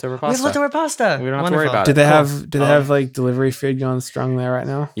pasta. We have leftover pasta. We have leftover pasta. We don't have to worry about it. Do Cool. they have like delivery food going strong there right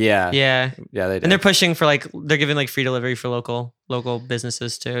now? Yeah. Yeah. Yeah, they do. And they're pushing for they're giving like free delivery for local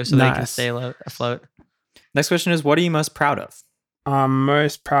businesses too, so they can stay afloat. Next question is, what are you most proud of? I'm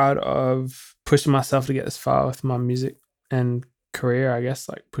most proud of pushing myself to get this far with my music and career, I guess,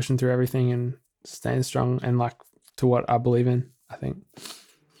 like pushing through everything and staying strong and like to what I believe in, I think.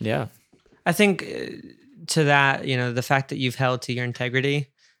 Yeah. I think to that, the fact that you've held to your integrity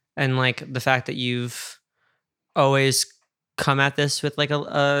and like the fact that you've always come at this with like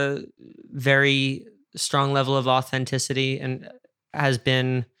a very strong level of authenticity and has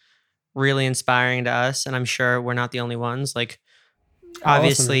been really inspiring to us. And I'm sure we're not the only ones. Like,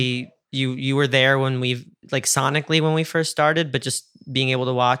 obviously you were there when we like sonically when we first started, but just being able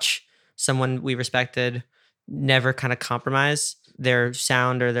to watch someone we respected never kind of compromise their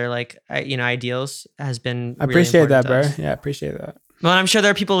sound or their like ideals has been I appreciate really that, bro. us. Yeah, I appreciate that. Well, I'm sure there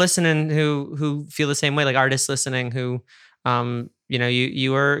are people listening who feel the same way, like artists listening who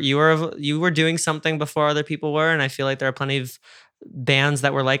you were doing something before other people were, and I feel like there are plenty of bands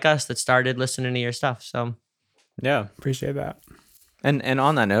that were like us that started listening to your stuff. So yeah, appreciate that. And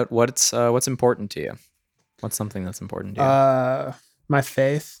on that note, what's important to you? What's something that's important to you? My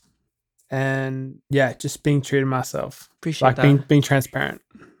faith. And yeah, just being true to myself. Appreciate like that. being transparent.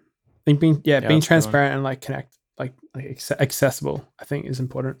 Being transparent and like connect, like accessible, I think is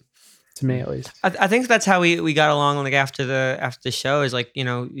important to me at least. I think that's how we got along like after the show is like,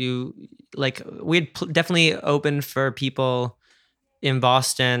 you like we had definitely opened for people in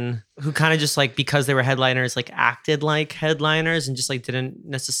Boston who kind of just like, because they were headliners, like acted like headliners and just like didn't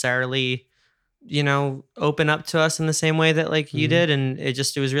necessarily, open up to us in the same way that like you did. And it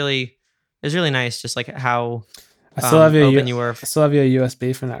was really nice, just like how I still have open you were. I still have your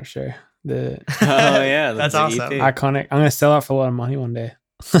USB from that show. Oh yeah, that's awesome. Iconic. I'm gonna sell out for a lot of money one day.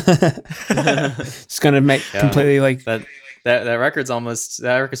 Just gonna make completely like that record's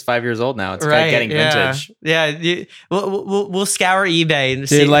 5 years old now. It's getting vintage. Yeah, we'll scour eBay and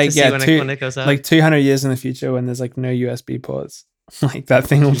see when it goes up. Like 200 years in the future when there's like no USB ports, like that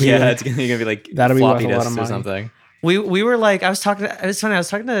thing will be it's gonna be like that'll be floppy worth a lot of disks money. or something. We were like, I was talking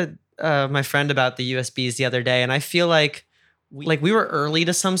to my friend about the USBs the other day, and I feel like we were early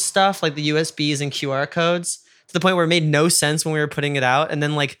to some stuff, like the USBs and QR codes, to the point where it made no sense when we were putting it out. And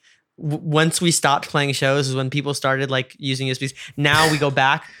then like once we stopped playing shows is when people started like using USBs. Now we go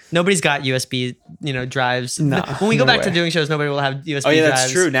back. Nobody's got USB, drives. No, when we go back to doing shows, nobody will have USB drives. Oh yeah, that's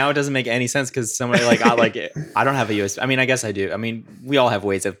true. Now it doesn't make any sense because somebody like I don't have a USB. I mean, I guess I do. I mean, we all have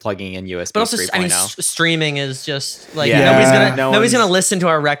ways of plugging in USB. But also, 3.0. I mean, streaming is just like Yeah. nobody's gonna listen to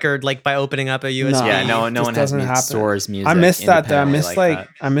our record like by opening up a USB. No. Yeah, no one doesn't has happen. stores music. I miss that though. independently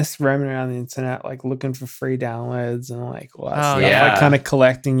I miss roaming around the internet, like looking for free downloads and like all that Oh, stuff. yeah. Like kind of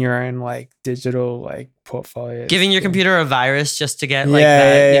collecting your own like digital like portfolio. Giving your computer a virus just to get like Yeah,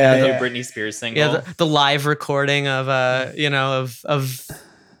 that, yeah, the yeah. new Britney Spears single. Yeah, the live recording of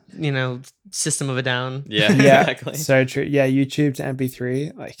System of a Down. Yeah, Yeah, exactly. so true. Yeah, YouTube to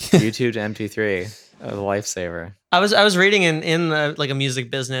MP3, like YouTube to MP3, the lifesaver. I was reading in the, like a music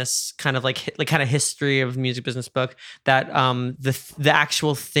business kind of kind of history of music business book that the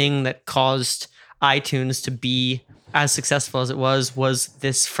actual thing that caused iTunes to be as successful as it was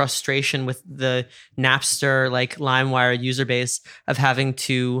this frustration with the Napster like LimeWire user base of having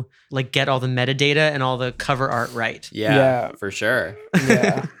to like get all the metadata and all the cover art right. Yeah, for sure.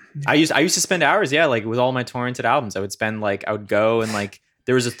 yeah. I used to spend hours, like with all my torrented albums. I would go and like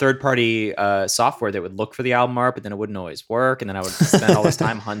there was a third party software that would look for the album art, but then it wouldn't always work. And then I would spend all this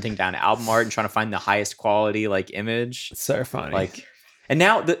time hunting down album art and trying to find the highest quality like image. It's so funny. Like, and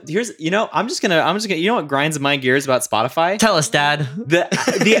now I'm just gonna you know what grinds my gears about Spotify? Tell us, Dad.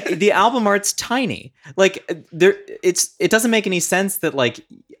 The album art's tiny. Like it doesn't make any sense that like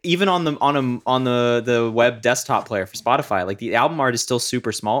even on the web desktop player for Spotify, like the album art is still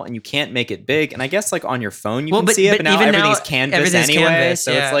super small and you can't make it big. And I guess like on your phone you can see it, but now everything's canvas anyway. Canvas,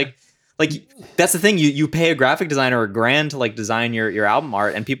 so yeah. it's like that's the thing. You pay a graphic designer $1,000 to like design your album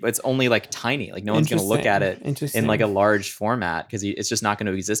art, and people, it's only like tiny. Like no one's gonna look at it in like a large format because it's just not going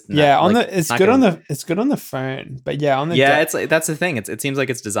to exist. It's good on the phone, but it's like, that's the thing. It seems like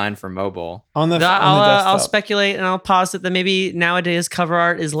it's designed for mobile. I'll speculate and I'll posit that maybe nowadays cover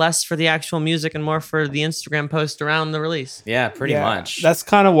art is less for the actual music and more for the Instagram post around the release. Yeah, pretty much. That's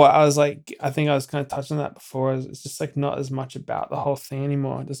kind of what I was like. I think I was kind of touching that before. It's just like not as much about the whole thing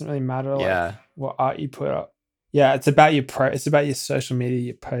anymore. It doesn't really matter like what art you put up. Yeah, it's about it's about your social media,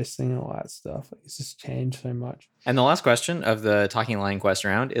 your posting, and all that stuff. Like, it's just changed so much. And the last question of the Talking Lion Quest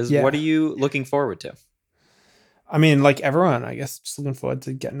round is, what are you looking forward to? I mean, like everyone, I guess, just looking forward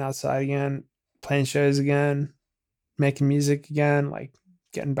to getting outside again, playing shows again, making music again, like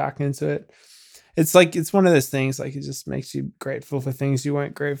getting back into it. It's like, it's one of those things, like it just makes you grateful for things you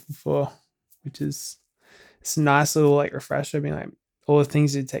weren't grateful for, which is, it's a nice little like refresher, being like all the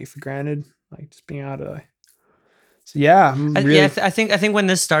things you take for granted, like just being able to. So yeah, I think when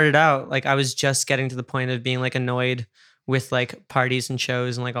this started out, like I was just getting to the point of being like annoyed with like parties and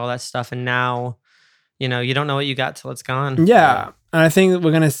shows and like all that stuff, and now, you know, you don't know what you got till it's gone. Yeah, and I think that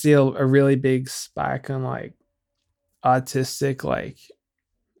we're gonna see a really big spike in like artistic like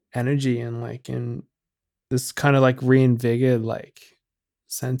energy and like in this kind of like reinvigorated like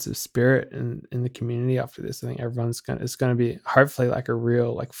sense of spirit in the community after this. I think it's gonna be hopefully like a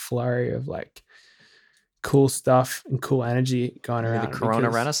real like flurry of like cool stuff and cool energy going around. The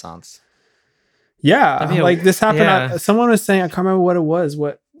Corona Renaissance. Yeah, like this happened. Yeah. Someone was saying, I can't remember what it was.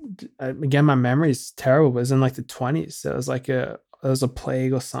 Again, my memory is terrible, but it was in like the 20s. So it was like there was a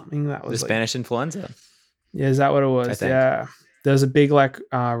plague or something that was the Spanish influenza. Yeah, is that what it was? Yeah. There was a big like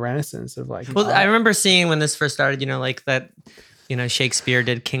renaissance of like. Well, I remember seeing when this first started, you know, like that, you know, Shakespeare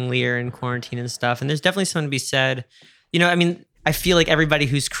did King Lear in quarantine and stuff. And there's definitely something to be said. You know, I mean, I feel like everybody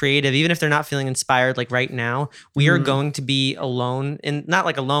who's creative, even if they're not feeling inspired, like right now, we are going to be alone, and not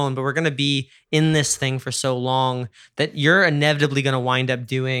like alone, but we're going to be in this thing for so long that you're inevitably going to wind up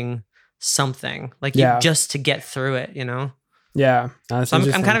doing something like just to get through it, you know? Yeah. So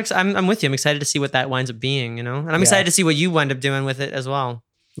I'm kind of, I'm with you. I'm excited to see what that winds up being, you know? And I'm excited to see what you wind up doing with it as well.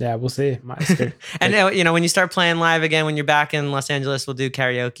 Yeah, we'll see. And you know, when you start playing live again, when you're back in Los Angeles, we'll do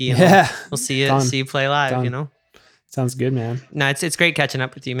karaoke and we'll see you play live, you know? Sounds good, man. No, it's great catching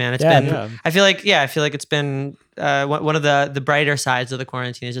up with you, man. It's been. I feel like it's been one of the brighter sides of the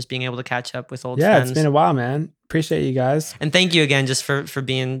quarantine is just being able to catch up with old friends. Yeah, it's been a while, man. Appreciate you guys. And thank you again just for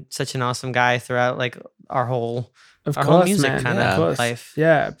being such an awesome guy throughout like our whole music kind of life.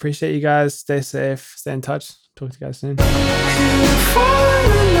 Yeah, appreciate you guys. Stay safe. Stay in touch. Talk to you guys soon.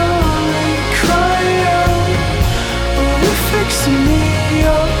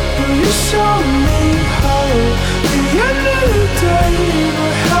 The end of the day,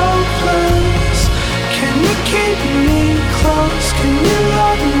 we're helpless. Can you keep me close? Can you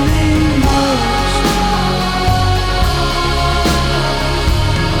love me most?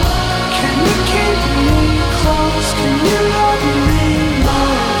 Can you keep me close? Can you love me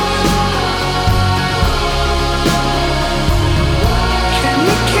most? Can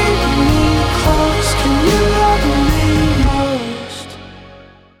you keep me close? Can you love me most?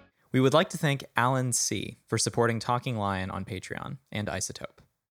 We would like to thank Alan C. for supporting Talking Lion on Patreon and iZotope.